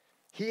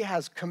 he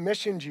has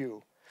commissioned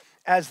you.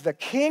 As the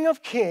King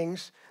of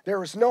Kings,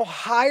 there is no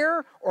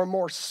higher or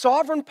more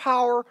sovereign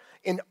power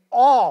in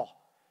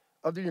all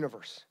of the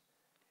universe.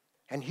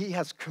 And he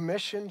has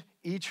commissioned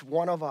each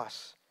one of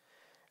us.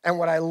 And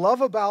what I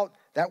love about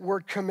that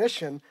word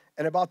commission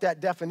and about that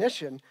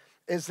definition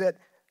is that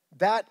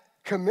that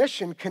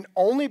commission can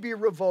only be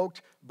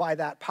revoked by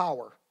that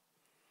power,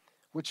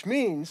 which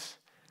means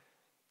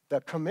the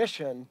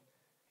commission,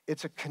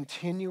 it's a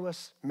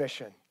continuous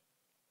mission.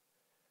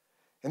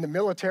 In the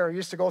military, you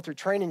used to go through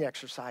training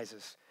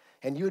exercises,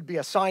 and you would be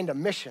assigned a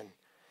mission,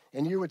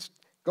 and you would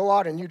go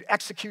out and you'd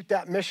execute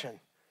that mission.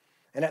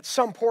 And at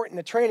some point in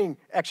the training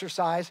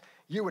exercise,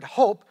 you would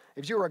hope,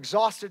 if you were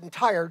exhausted and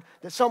tired,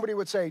 that somebody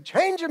would say,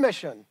 change your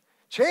mission,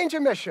 change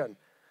your mission.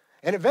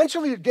 And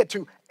eventually you'd get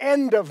to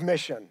end of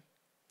mission.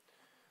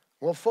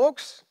 Well,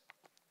 folks,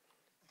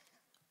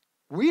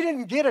 we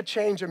didn't get a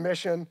change of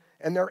mission,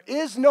 and there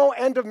is no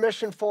end of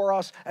mission for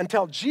us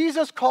until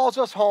Jesus calls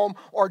us home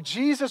or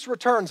Jesus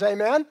returns.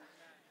 Amen?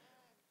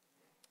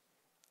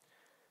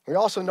 We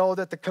also know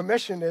that the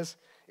commission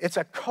it's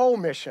a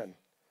co-mission.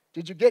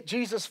 Did you get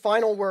Jesus'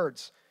 final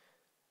words?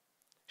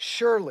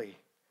 Surely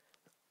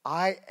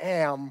I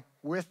am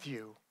with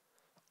you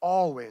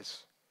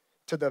always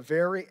to the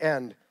very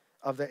end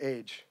of the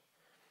age.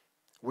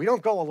 We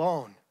don't go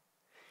alone.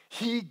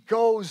 He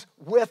goes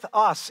with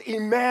us.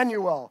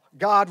 Immanuel,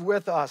 God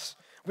with us.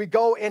 We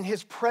go in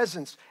his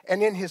presence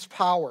and in his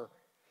power.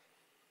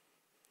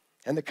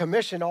 And the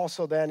commission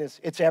also then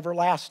it's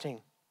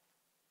everlasting.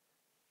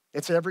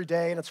 It's every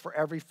day and it's for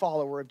every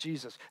follower of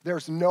Jesus.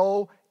 There's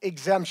no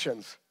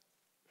exemptions.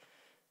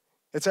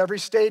 It's every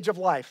stage of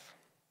life,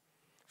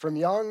 from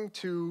young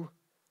to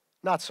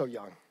not so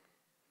young.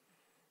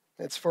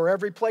 It's for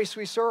every place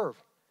we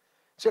serve.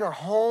 It's in our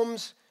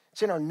homes,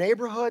 it's in our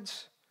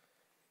neighborhoods,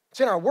 it's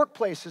in our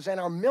workplaces and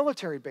our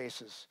military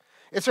bases.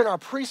 It's in our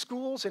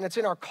preschools and it's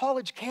in our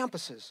college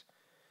campuses.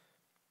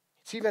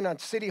 It's even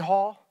at City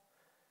Hall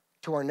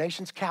to our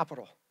nation's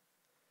capital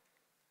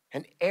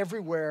and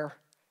everywhere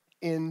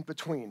in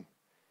between.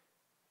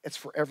 It's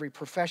for every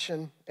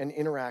profession and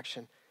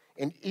interaction.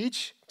 And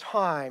each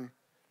time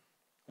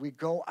we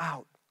go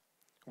out,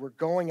 we're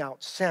going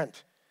out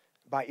sent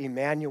by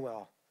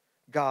Immanuel,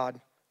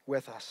 God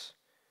with us.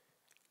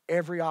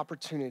 Every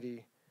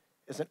opportunity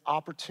is an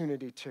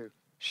opportunity to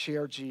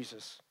share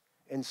Jesus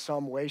in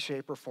some way,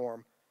 shape, or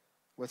form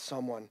with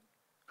someone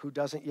who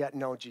doesn't yet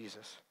know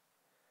Jesus.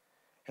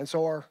 And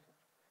so our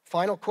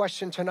final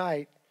question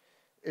tonight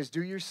is,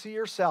 do you see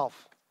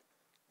yourself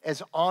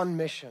as on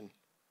mission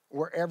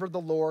wherever the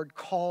Lord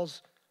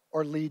calls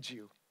or leads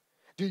you?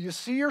 Do you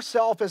see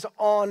yourself as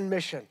on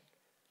mission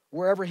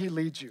wherever he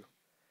leads you?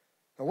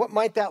 Now, what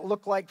might that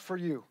look like for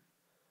you?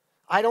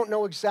 I don't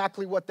know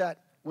exactly what that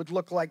would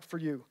look like for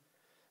you,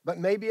 but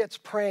maybe it's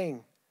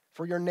praying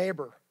for your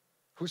neighbor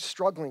who's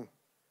struggling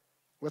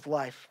with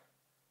life.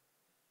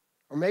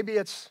 Or maybe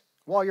it's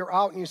while you're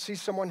out and you see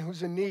someone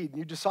who's in need and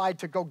you decide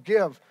to go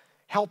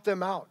help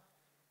them out.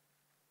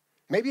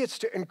 Maybe it's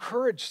to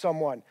encourage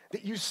someone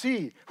that you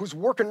see who's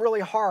working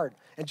really hard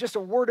and just a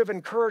word of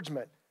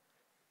encouragement.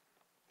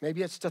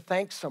 Maybe it's to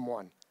thank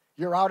someone.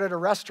 You're out at a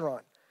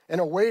restaurant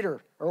and a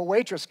waiter or a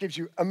waitress gives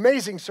you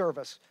amazing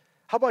service.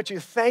 How about you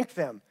thank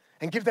them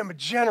and give them a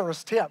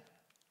generous tip?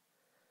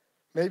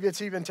 Maybe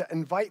it's even to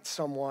invite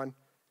someone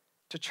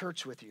to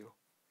church with you,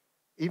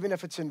 even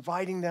if it's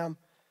inviting them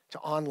to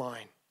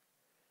online.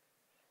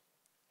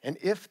 And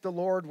if the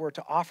Lord were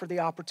to offer the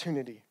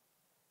opportunity,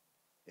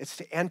 it's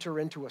to enter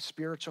into a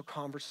spiritual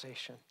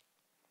conversation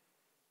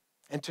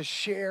and to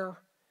share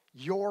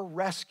your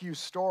rescue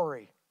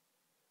story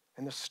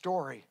and the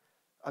story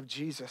of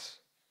Jesus.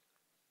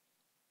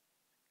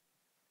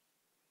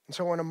 And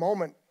so in a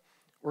moment,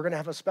 we're going to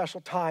have a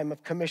special time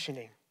of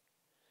commissioning.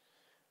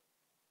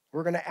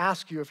 We're going to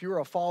ask you, if you're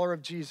a follower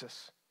of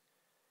Jesus,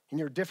 in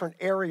your different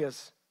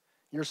areas,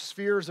 your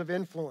spheres of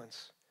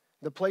influence,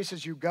 the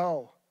places you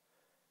go,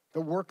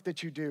 the work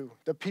that you do,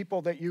 the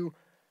people that you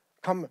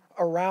come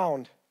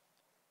around,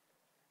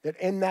 that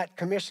in that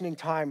commissioning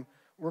time,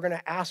 we're going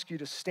to ask you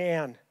to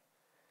stand,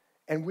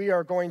 and we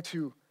are going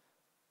to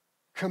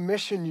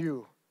commission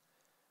you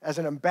as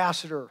an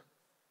ambassador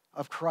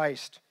of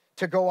Christ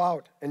to go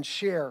out and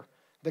share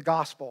the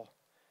gospel,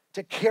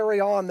 to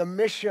carry on the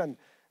mission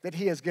that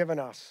he has given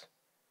us.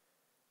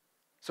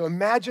 So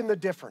imagine the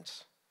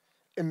difference.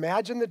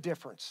 Imagine the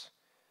difference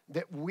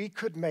that we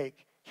could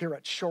make here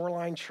at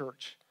Shoreline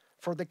Church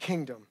for the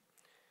kingdom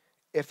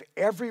if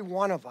every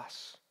one of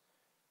us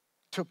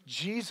took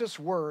Jesus'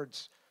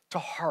 words to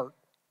heart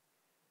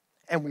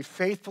and we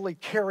faithfully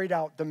carried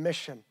out the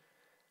mission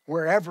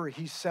wherever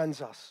he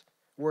sends us,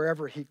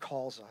 wherever he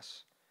calls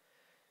us.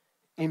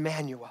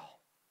 Immanuel,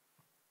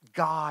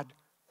 God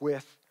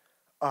with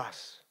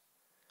us.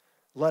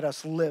 Let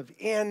us live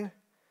in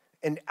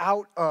and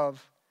out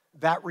of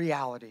that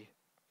reality,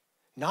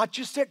 not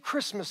just at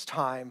Christmas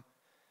time,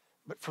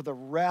 but for the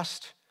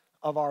rest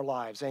of our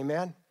lives.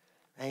 Amen?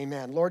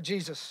 Amen. Lord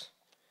Jesus,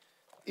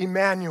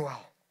 Immanuel,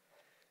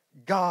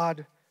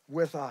 God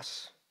with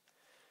us.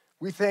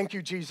 We thank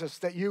you, Jesus,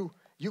 that you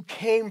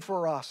came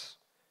for us,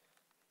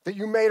 that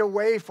you made a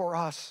way for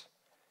us,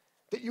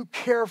 that you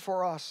care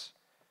for us,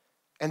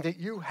 and that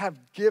you have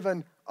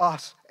given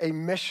us a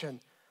mission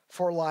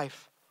for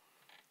life.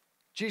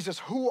 Jesus,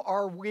 who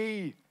are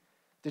we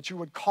that you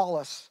would call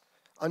us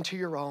unto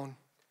your own?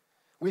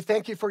 We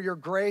thank you for your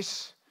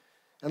grace.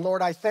 And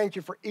Lord, I thank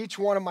you for each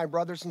one of my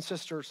brothers and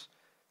sisters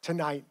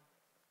tonight.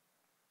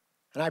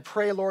 And I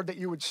pray, Lord, that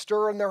you would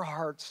stir in their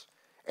hearts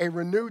a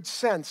renewed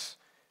sense,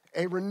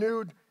 a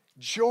renewed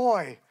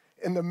joy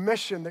in the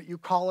mission that you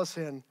call us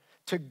in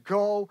to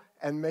go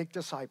and make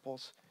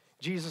disciples.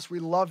 Jesus, we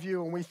love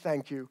you and we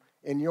thank you.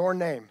 In your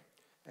name,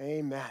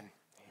 amen. Amen.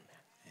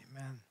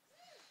 Amen.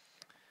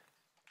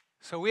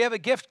 So we have a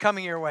gift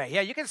coming your way. Yeah,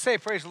 you can say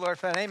praise the Lord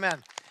for that.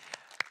 Amen.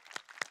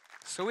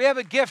 So we have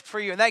a gift for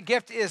you, and that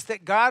gift is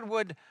that God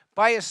would,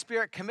 by his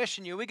Spirit,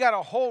 commission you. We got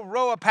a whole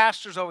row of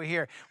pastors over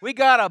here. We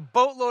got a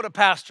boatload of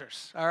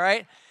pastors, all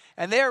right?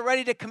 And they are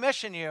ready to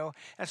commission you.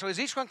 And so as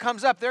each one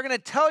comes up, they're going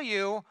to tell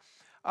you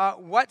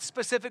what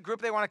specific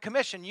group they want to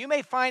commission. You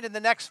may find in the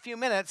next few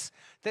minutes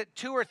that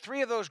 2 or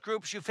 3 of those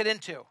groups you fit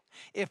into.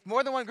 If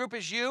more than one group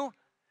is you,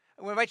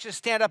 we invite you to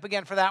stand up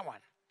again for that one.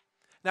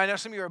 Now, I know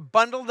some of you are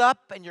bundled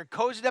up and you're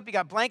cozied up. You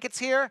got blankets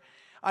here.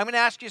 I'm going to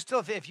ask you still,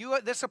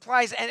 if this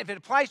applies, and if it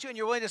applies to you and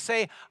you're willing to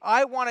say,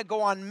 I want to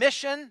go on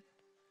mission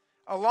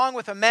along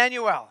with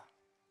Immanuel.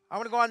 I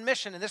want to go on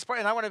mission in this part,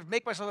 and I want to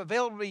make myself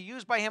available to be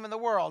used by him in the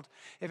world.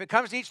 If it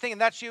comes to each thing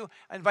and that's you,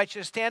 I invite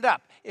you to stand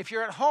up. If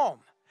you're at home,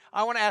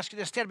 I want to ask you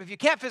to stand up. If you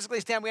can't physically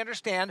stand, we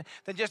understand.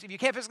 Then just, if you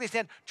can't physically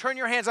stand, turn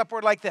your hands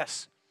upward like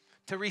this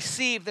to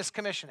receive this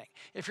commissioning.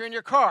 If you're in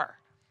your car,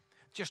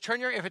 just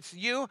if it's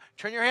you,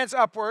 turn your hands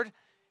upward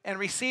and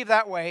receive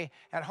that way.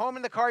 At home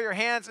in the car, your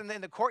hands in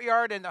the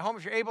courtyard, and at home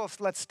if you're able,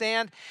 let's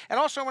stand. And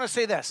also I want to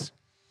say this.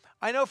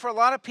 I know for a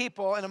lot of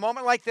people, in a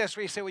moment like this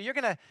where you say, well, you're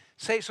going to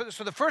say, so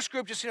the first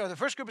group, just so you know, the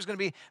first group is going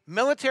to be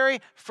military,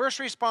 first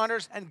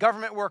responders, and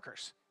government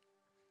workers.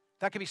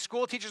 That could be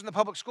school teachers in the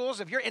public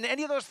schools. If you're in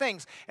any of those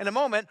things, in a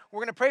moment, we're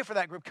going to pray for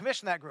that group,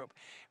 commission that group.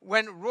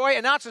 When Roy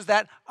announces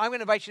that, I'm going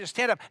to invite you to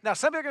stand up. Now,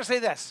 some people are going to say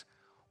this.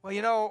 Well,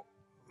 you know,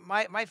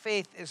 my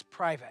faith is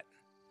private.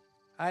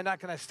 I'm not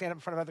going to stand up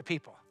in front of other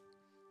people.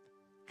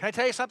 Can I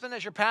tell you something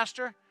as your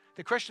pastor?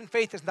 The Christian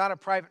faith is not a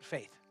private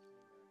faith.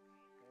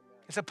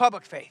 It's a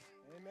public faith.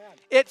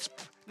 Amen.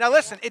 Now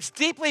listen, it's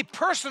deeply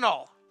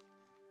personal,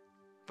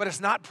 but it's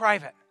not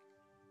private.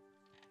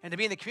 And to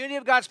be in the community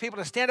of God's people,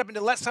 to stand up and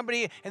to let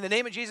somebody in the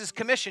name of Jesus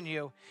commission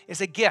you is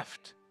a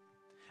gift.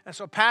 And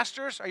so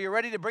pastors, are you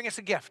ready to bring us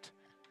a gift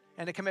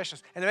and to commission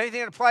us? And if anything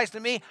that applies to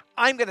me,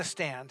 I'm going to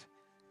stand.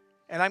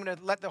 And I'm going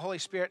to let the Holy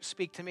Spirit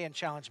speak to me and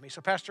challenge me.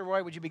 So Pastor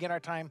Roy, would you begin our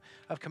time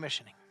of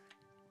commissioning?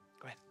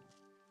 Go ahead.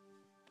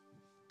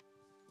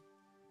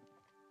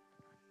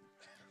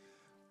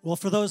 Well,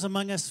 for those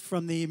among us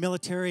from the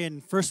military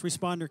and first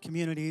responder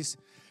communities,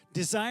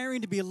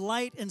 desiring to be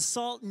light and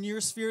salt in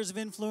your spheres of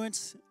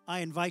influence, I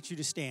invite you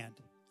to stand.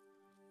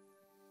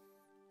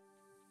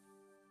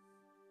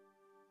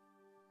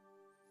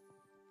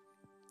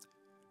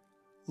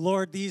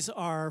 Lord, these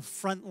are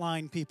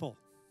frontline people.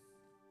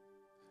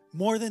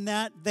 More than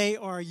that, they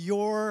are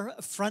your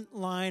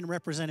frontline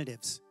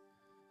representatives.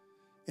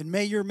 And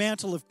may your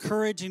mantle of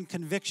courage and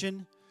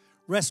conviction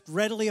rest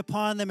readily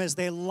upon them as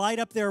they light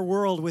up their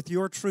world with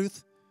your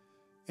truth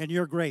and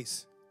your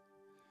grace.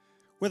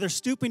 Whether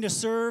stooping to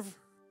serve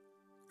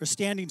or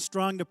standing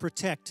strong to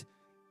protect,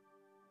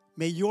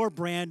 may your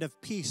brand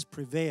of peace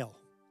prevail.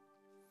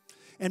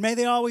 And may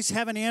they always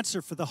have an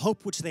answer for the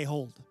hope which they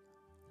hold,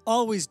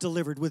 always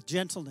delivered with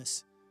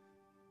gentleness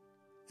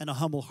and a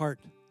humble heart.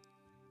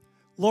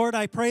 Lord,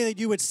 I pray that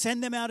you would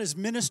send them out as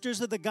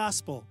ministers of the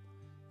gospel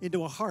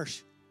into a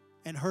harsh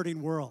and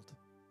hurting world.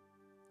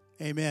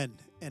 Amen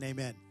and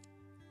amen.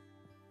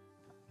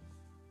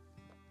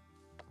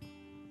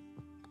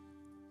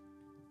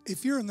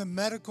 If you're in the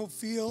medical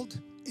field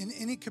in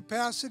any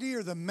capacity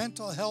or the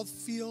mental health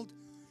field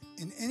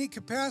in any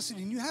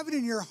capacity, and you have it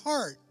in your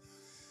heart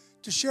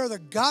to share the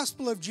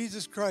gospel of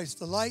Jesus Christ,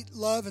 the light,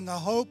 love, and the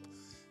hope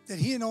that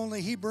he and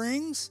only he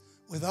brings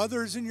with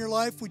others in your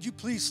life, would you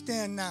please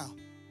stand now?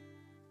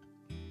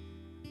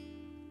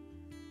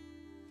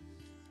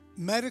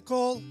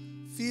 Medical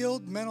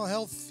field, mental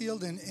health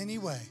field in any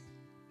way.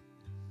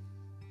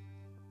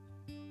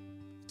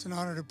 It's an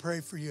honor to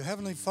pray for you.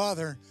 Heavenly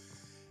Father,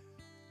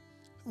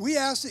 we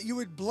ask that you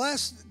would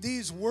bless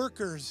these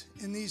workers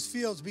in these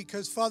fields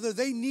because, Father,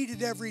 they need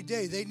it every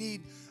day. They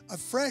need a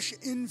fresh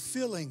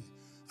infilling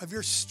of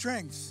your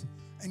strength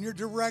and your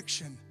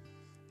direction,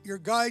 your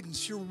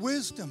guidance, your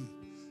wisdom,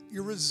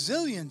 your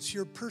resilience,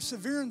 your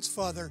perseverance,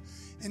 Father,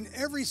 in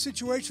every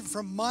situation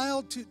from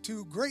mild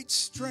to great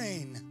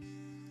strain.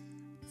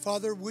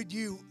 Father, would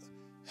you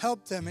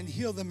help them and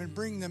heal them and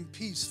bring them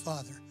peace,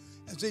 Father,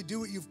 as they do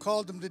what you've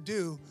called them to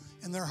do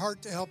in their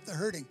heart to help the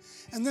hurting.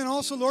 And then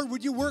also, Lord,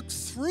 would you work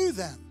through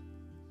them?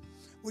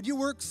 Would you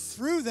work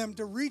through them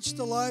to reach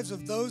the lives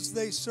of those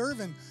they serve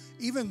and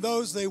even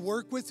those they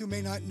work with who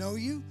may not know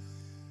you,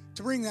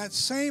 to bring that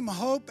same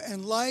hope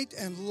and light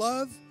and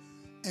love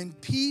and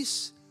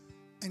peace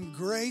and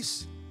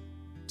grace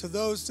to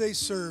those they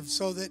serve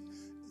so that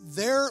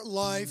their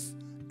life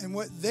and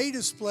what they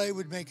display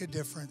would make a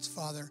difference,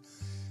 Father.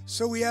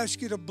 So we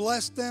ask you to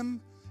bless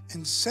them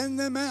and send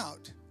them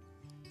out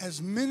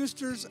as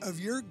ministers of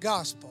your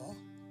gospel.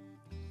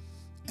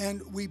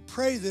 And we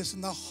pray this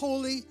in the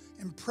holy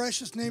and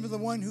precious name of the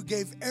one who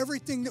gave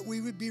everything that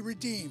we would be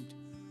redeemed,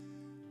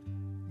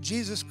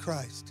 Jesus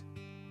Christ.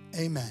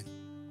 Amen.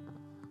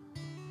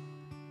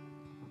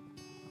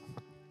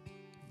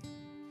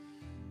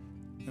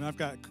 And I've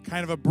got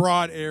kind of a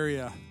broad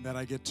area that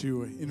I get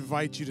to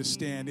invite you to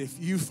stand. If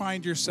you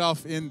find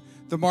yourself in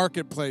the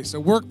marketplace, a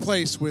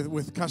workplace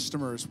with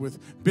customers,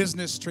 with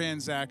business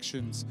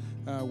transactions,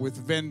 with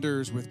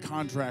vendors, with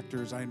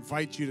contractors, I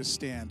invite you to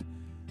stand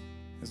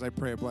as I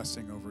pray a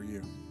blessing over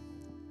you.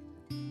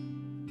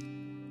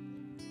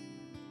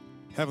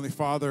 Heavenly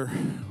Father,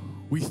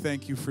 we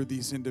thank you for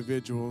these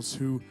individuals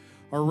who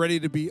are ready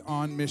to be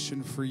on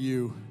mission for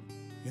you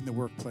in the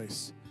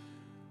workplace.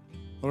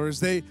 Lord,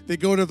 as they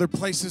go to their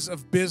places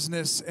of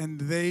business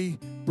and they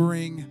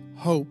bring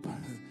hope,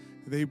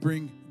 they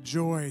bring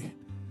joy.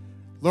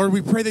 Lord,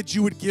 we pray that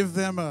you would give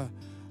them a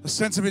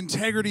sense of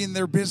integrity in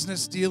their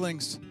business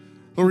dealings.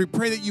 Lord, we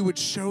pray that you would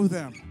show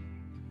them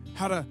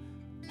how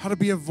to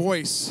be a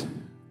voice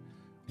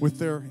with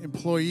their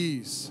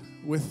employees,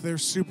 with their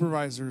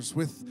supervisors,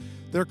 with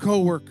their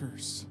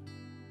coworkers,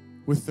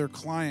 with their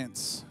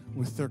clients,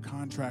 with their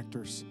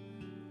contractors.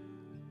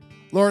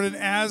 Lord, and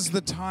as the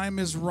time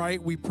is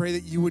right, we pray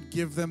that you would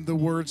give them the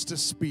words to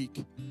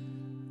speak,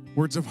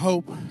 words of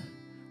hope,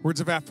 words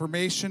of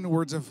affirmation,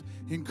 words of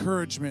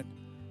encouragement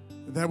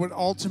that would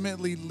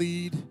ultimately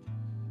lead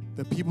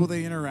the people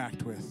they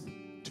interact with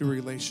to a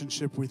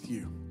relationship with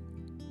you.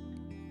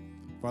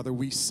 Father,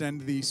 we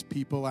send these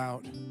people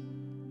out,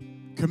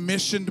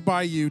 commissioned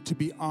by you to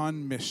be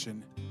on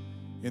mission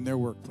in their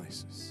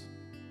workplaces.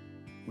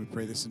 We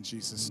pray this in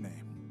Jesus'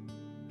 name.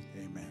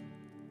 Amen.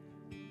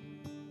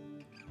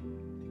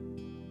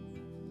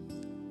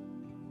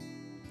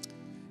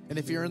 And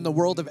if you're in the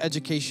world of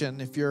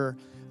education, if you're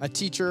a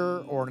teacher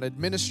or an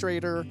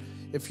administrator,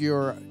 if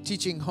you're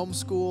teaching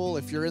homeschool,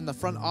 if you're in the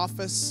front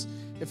office,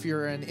 if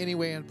you're in any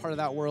way in part of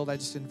that world, I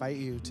just invite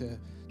you to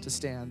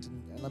stand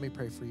and let me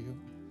pray for you.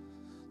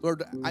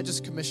 Lord, I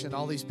just commission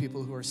all these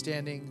people who are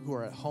standing, who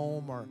are at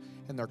home or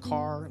in their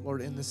car,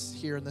 Lord, in this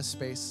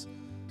space,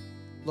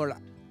 Lord,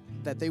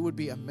 that they would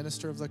be a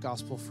minister of the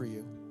gospel for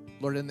you.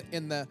 Lord,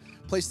 in the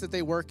place that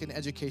they work in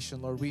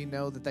education, Lord, we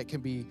know that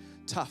can be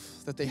tough,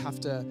 that they have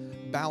to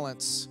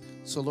balance.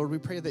 So, Lord, we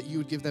pray that you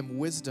would give them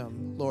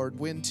wisdom, Lord,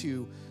 when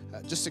to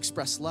just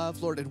express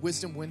love, Lord, and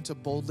wisdom when to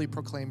boldly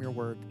proclaim your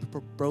word,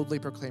 boldly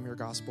proclaim your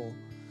gospel.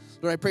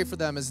 Lord, I pray for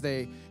them as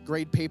they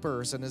grade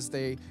papers and as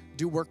they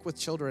do work with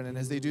children and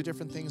as they do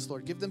different things,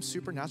 Lord, give them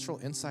supernatural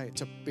insight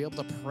to be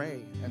able to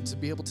pray and to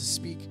be able to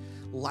speak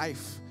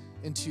life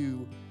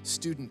into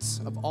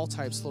students of all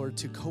types, Lord,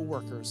 to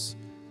coworkers.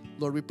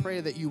 Lord, we pray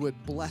that you would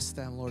bless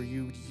them, Lord.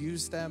 You would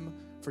use them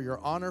for your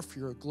honor, for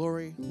your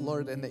glory,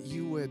 Lord, and that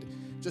you would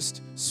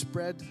just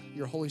spread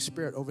your Holy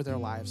Spirit over their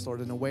lives,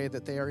 Lord, in a way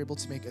that they are able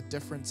to make a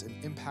difference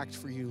and impact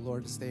for you,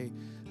 Lord, as they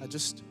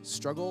just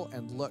struggle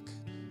and look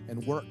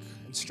and work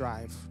and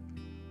strive,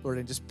 Lord,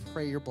 and just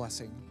pray your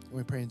blessing. And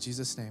we pray in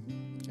Jesus'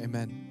 name.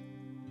 Amen.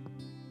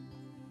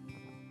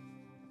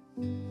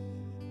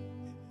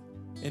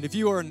 And if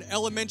you are an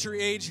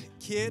elementary age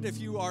kid, if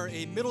you are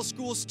a middle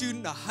school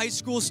student, a high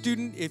school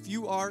student, if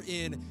you are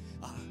in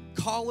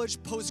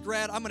college,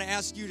 post-grad, I'm going to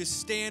ask you to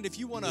stand. If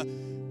you want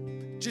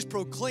to just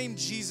proclaim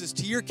Jesus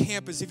to your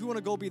campus, if you want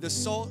to go be the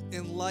salt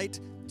and light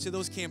to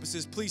those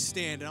campuses, please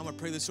stand, and I'm going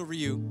to pray this over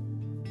you.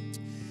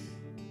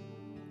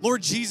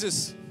 Lord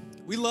Jesus,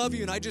 we love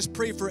you, and I just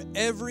pray for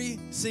every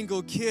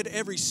single kid,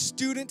 every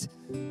student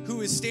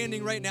who is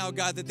standing right now,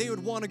 God, that they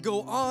would want to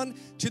go on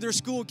to their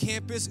school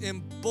campus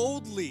and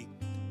boldly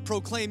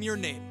proclaim your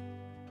name.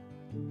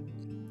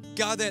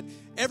 God, that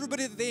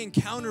everybody that they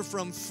encounter,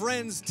 from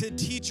friends to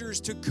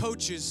teachers to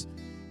coaches,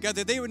 God,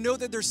 that they would know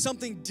that there's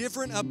something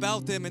different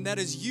about them, and that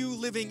is you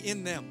living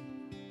in them.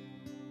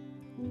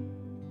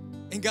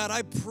 And God,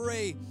 I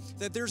pray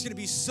that there's going to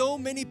be so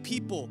many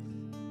people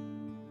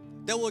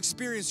that will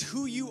experience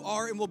who you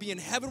are and will be in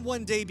heaven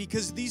one day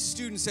because these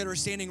students that are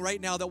standing right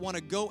now that want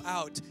to go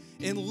out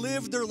and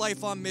live their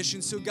life on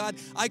mission. So God,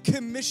 I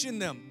commission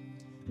them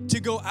to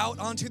go out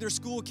onto their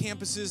school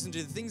campuses and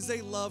to the things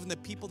they love and the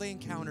people they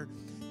encounter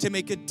to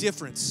make a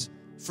difference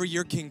for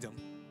your kingdom.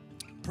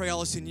 Pray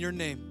all this in your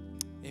name.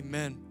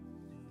 Amen.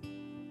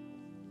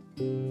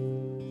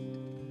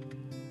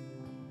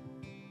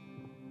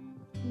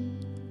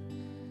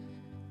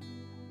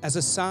 As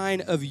a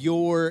sign of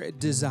your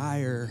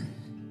desire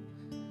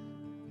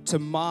to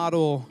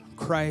model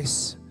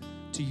Christ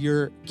to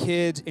your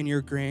kids and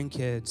your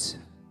grandkids,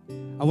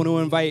 I want to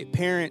invite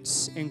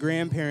parents and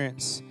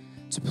grandparents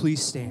to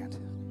please stand.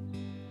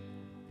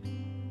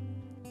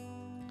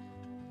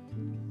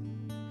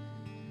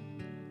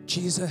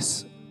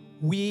 Jesus,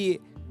 we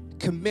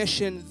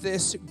commission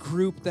this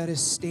group that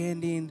is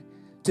standing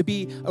to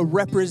be a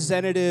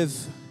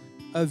representative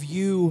of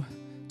you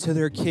to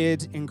their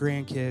kids and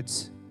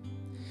grandkids.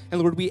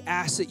 And Lord, we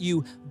ask that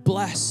you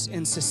bless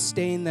and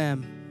sustain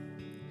them.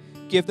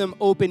 Give them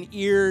open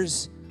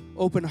ears,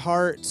 open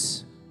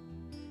hearts,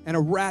 and a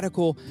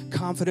radical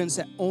confidence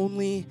that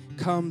only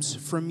comes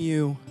from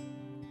you.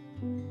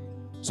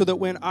 So that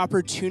when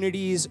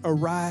opportunities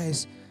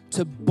arise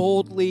to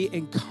boldly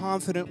and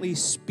confidently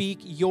speak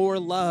your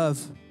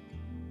love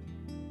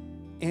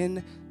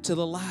into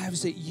the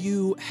lives that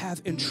you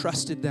have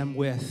entrusted them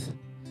with,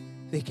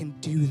 they can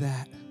do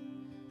that.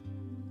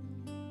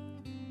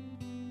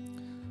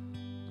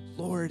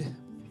 Lord,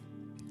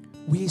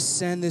 we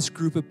send this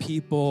group of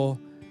people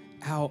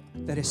out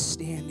that is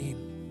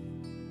standing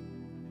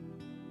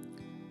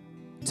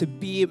to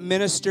be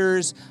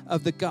ministers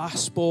of the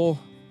gospel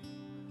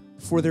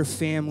for their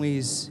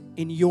families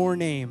in your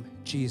name,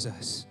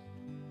 Jesus.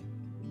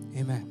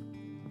 Amen.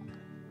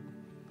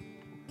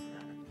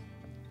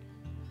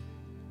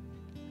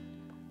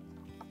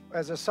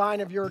 As a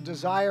sign of your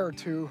desire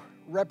to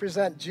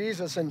represent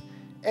Jesus in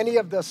any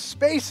of the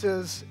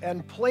spaces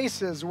and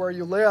places where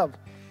you live,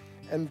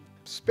 and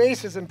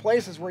spaces and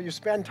places where you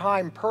spend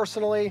time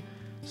personally,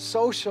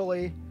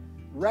 socially,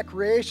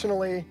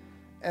 recreationally,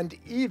 and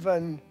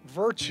even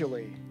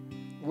virtually,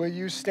 will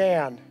you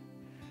stand?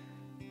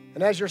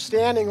 And as you're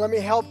standing, let me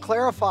help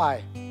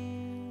clarify.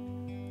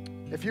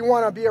 If you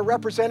want to be a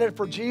representative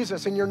for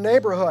Jesus in your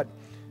neighborhood,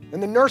 in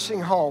the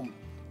nursing home,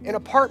 in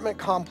apartment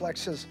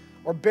complexes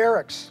or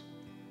barracks,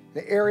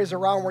 the areas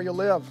around where you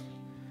live,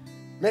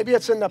 maybe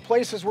it's in the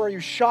places where you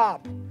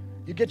shop,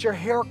 you get your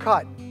hair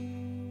cut,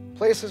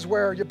 places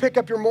where you pick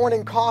up your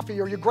morning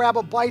coffee or you grab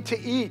a bite to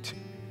eat,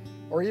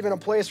 or even a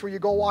place where you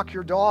go walk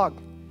your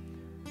dog.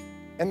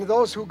 And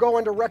those who go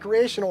into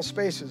recreational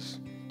spaces,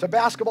 to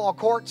basketball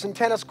courts and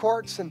tennis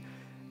courts and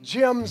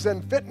gyms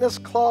and fitness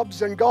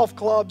clubs and golf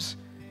clubs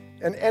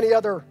and any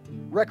other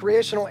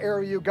recreational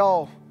area you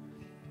go.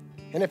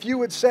 And if you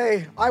would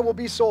say, I will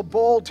be so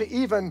bold to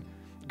even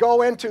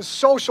go into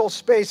social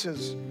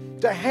spaces,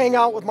 to hang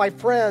out with my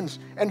friends,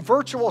 and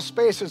virtual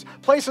spaces,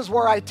 places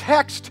where I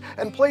text,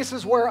 and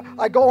places where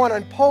I go on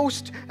and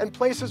post, and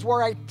places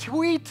where I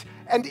tweet,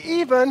 and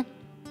even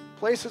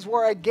places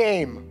where I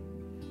game.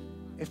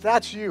 If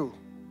that's you,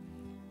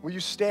 will you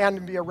stand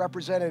and be a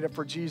representative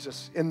for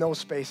Jesus in those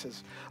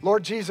spaces?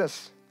 Lord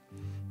Jesus,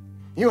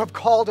 you have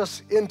called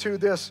us into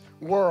this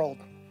world,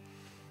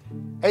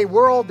 a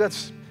world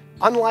that's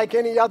unlike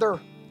any other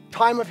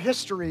time of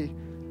history.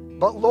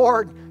 But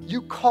Lord,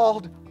 you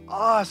called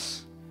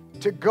us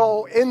to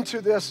go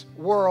into this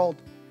world.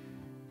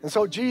 And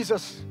so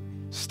Jesus,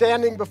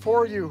 standing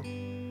before you,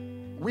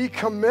 we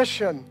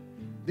commission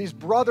these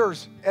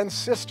brothers and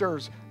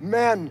sisters,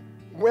 men,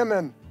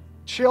 women,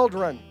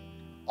 children,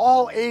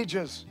 all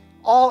ages,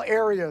 all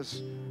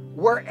areas,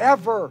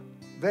 wherever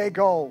they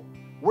go,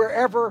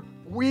 wherever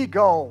we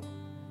go,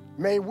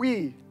 may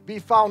we be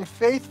found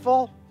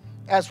faithful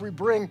as we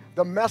bring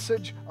the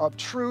message of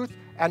truth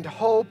and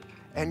hope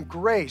and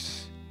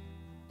grace.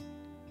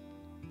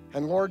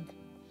 And Lord,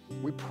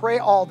 we pray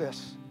all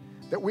this,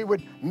 that we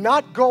would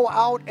not go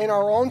out in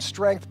our own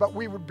strength, but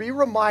we would be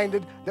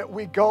reminded that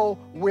we go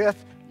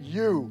with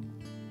you,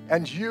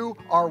 and you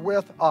are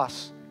with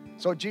us.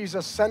 So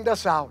Jesus, send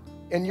us out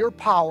in your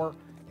power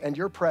and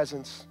your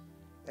presence.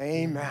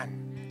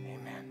 Amen.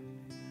 Amen.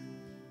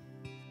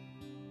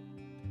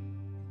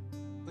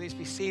 Please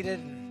be seated.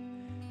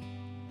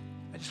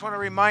 I just want to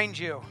remind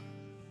you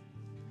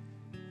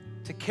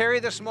to carry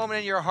this moment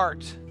in your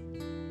heart,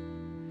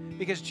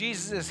 because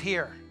Jesus is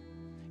here.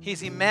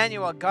 He's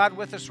Immanuel, God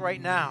with us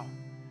right now.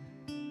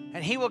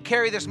 And he will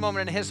carry this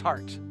moment in his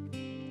heart.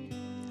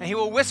 And he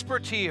will whisper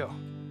to you.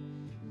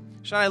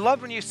 Shawn, I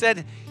loved when you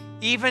said,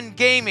 even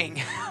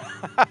gaming.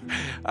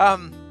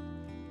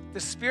 The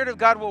Spirit of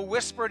God will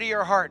whisper to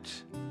your heart,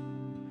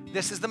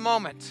 this is the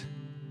moment.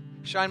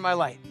 Shine my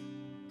light.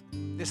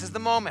 This is the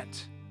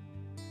moment.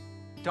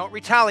 Don't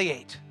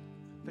retaliate,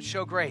 but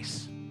show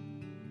grace.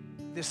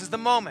 This is the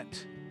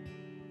moment.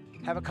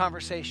 Have a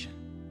conversation.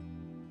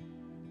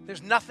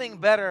 There's nothing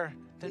better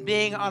than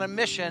being on a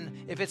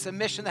mission if it's a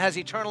mission that has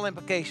eternal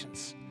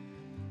implications.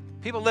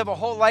 People live a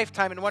whole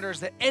lifetime and wonder, is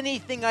there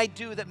anything I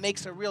do that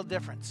makes a real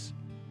difference?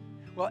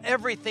 Well,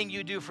 everything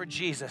you do for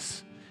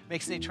Jesus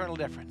makes an eternal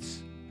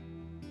difference.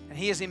 And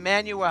he is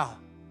Immanuel.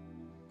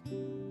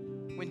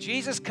 When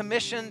Jesus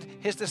commissioned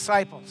his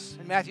disciples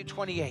in Matthew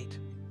 28,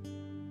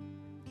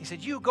 he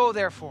said, you go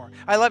therefore.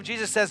 I love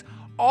Jesus says,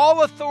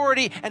 all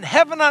authority in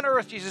heaven and on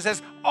earth, Jesus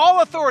says,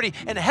 all authority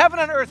in heaven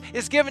and on earth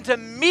is given to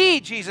me,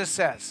 Jesus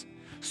says.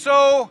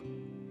 So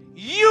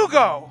you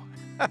go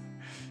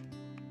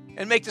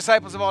and make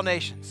disciples of all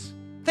nations.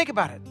 Think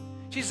about it.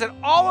 Jesus said,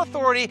 all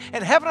authority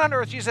in heaven and on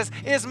earth, Jesus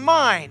says, is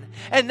mine.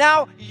 And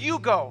now you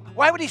go.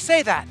 Why would he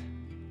say that?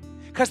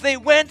 Because they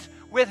went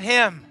with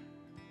him.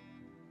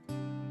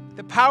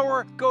 The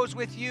power goes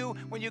with you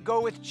when you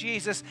go with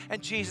Jesus,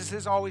 and Jesus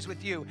is always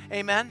with you.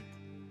 Amen?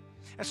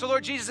 And so,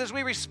 Lord Jesus, as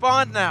we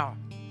respond now,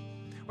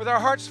 with our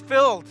hearts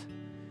filled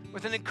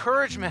with an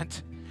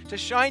encouragement to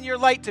shine your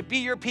light, to be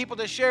your people,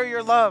 to share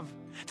your love,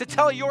 to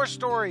tell your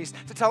stories,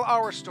 to tell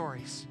our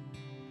stories.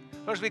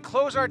 Lord, as we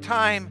close our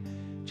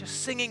time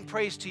just singing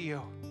praise to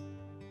you,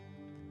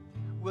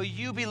 will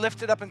you be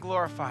lifted up and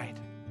glorified?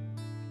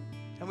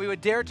 And we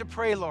would dare to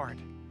pray, Lord,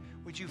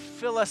 would you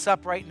fill us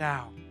up right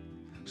now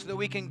so that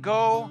we can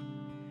go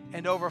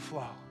and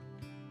overflow?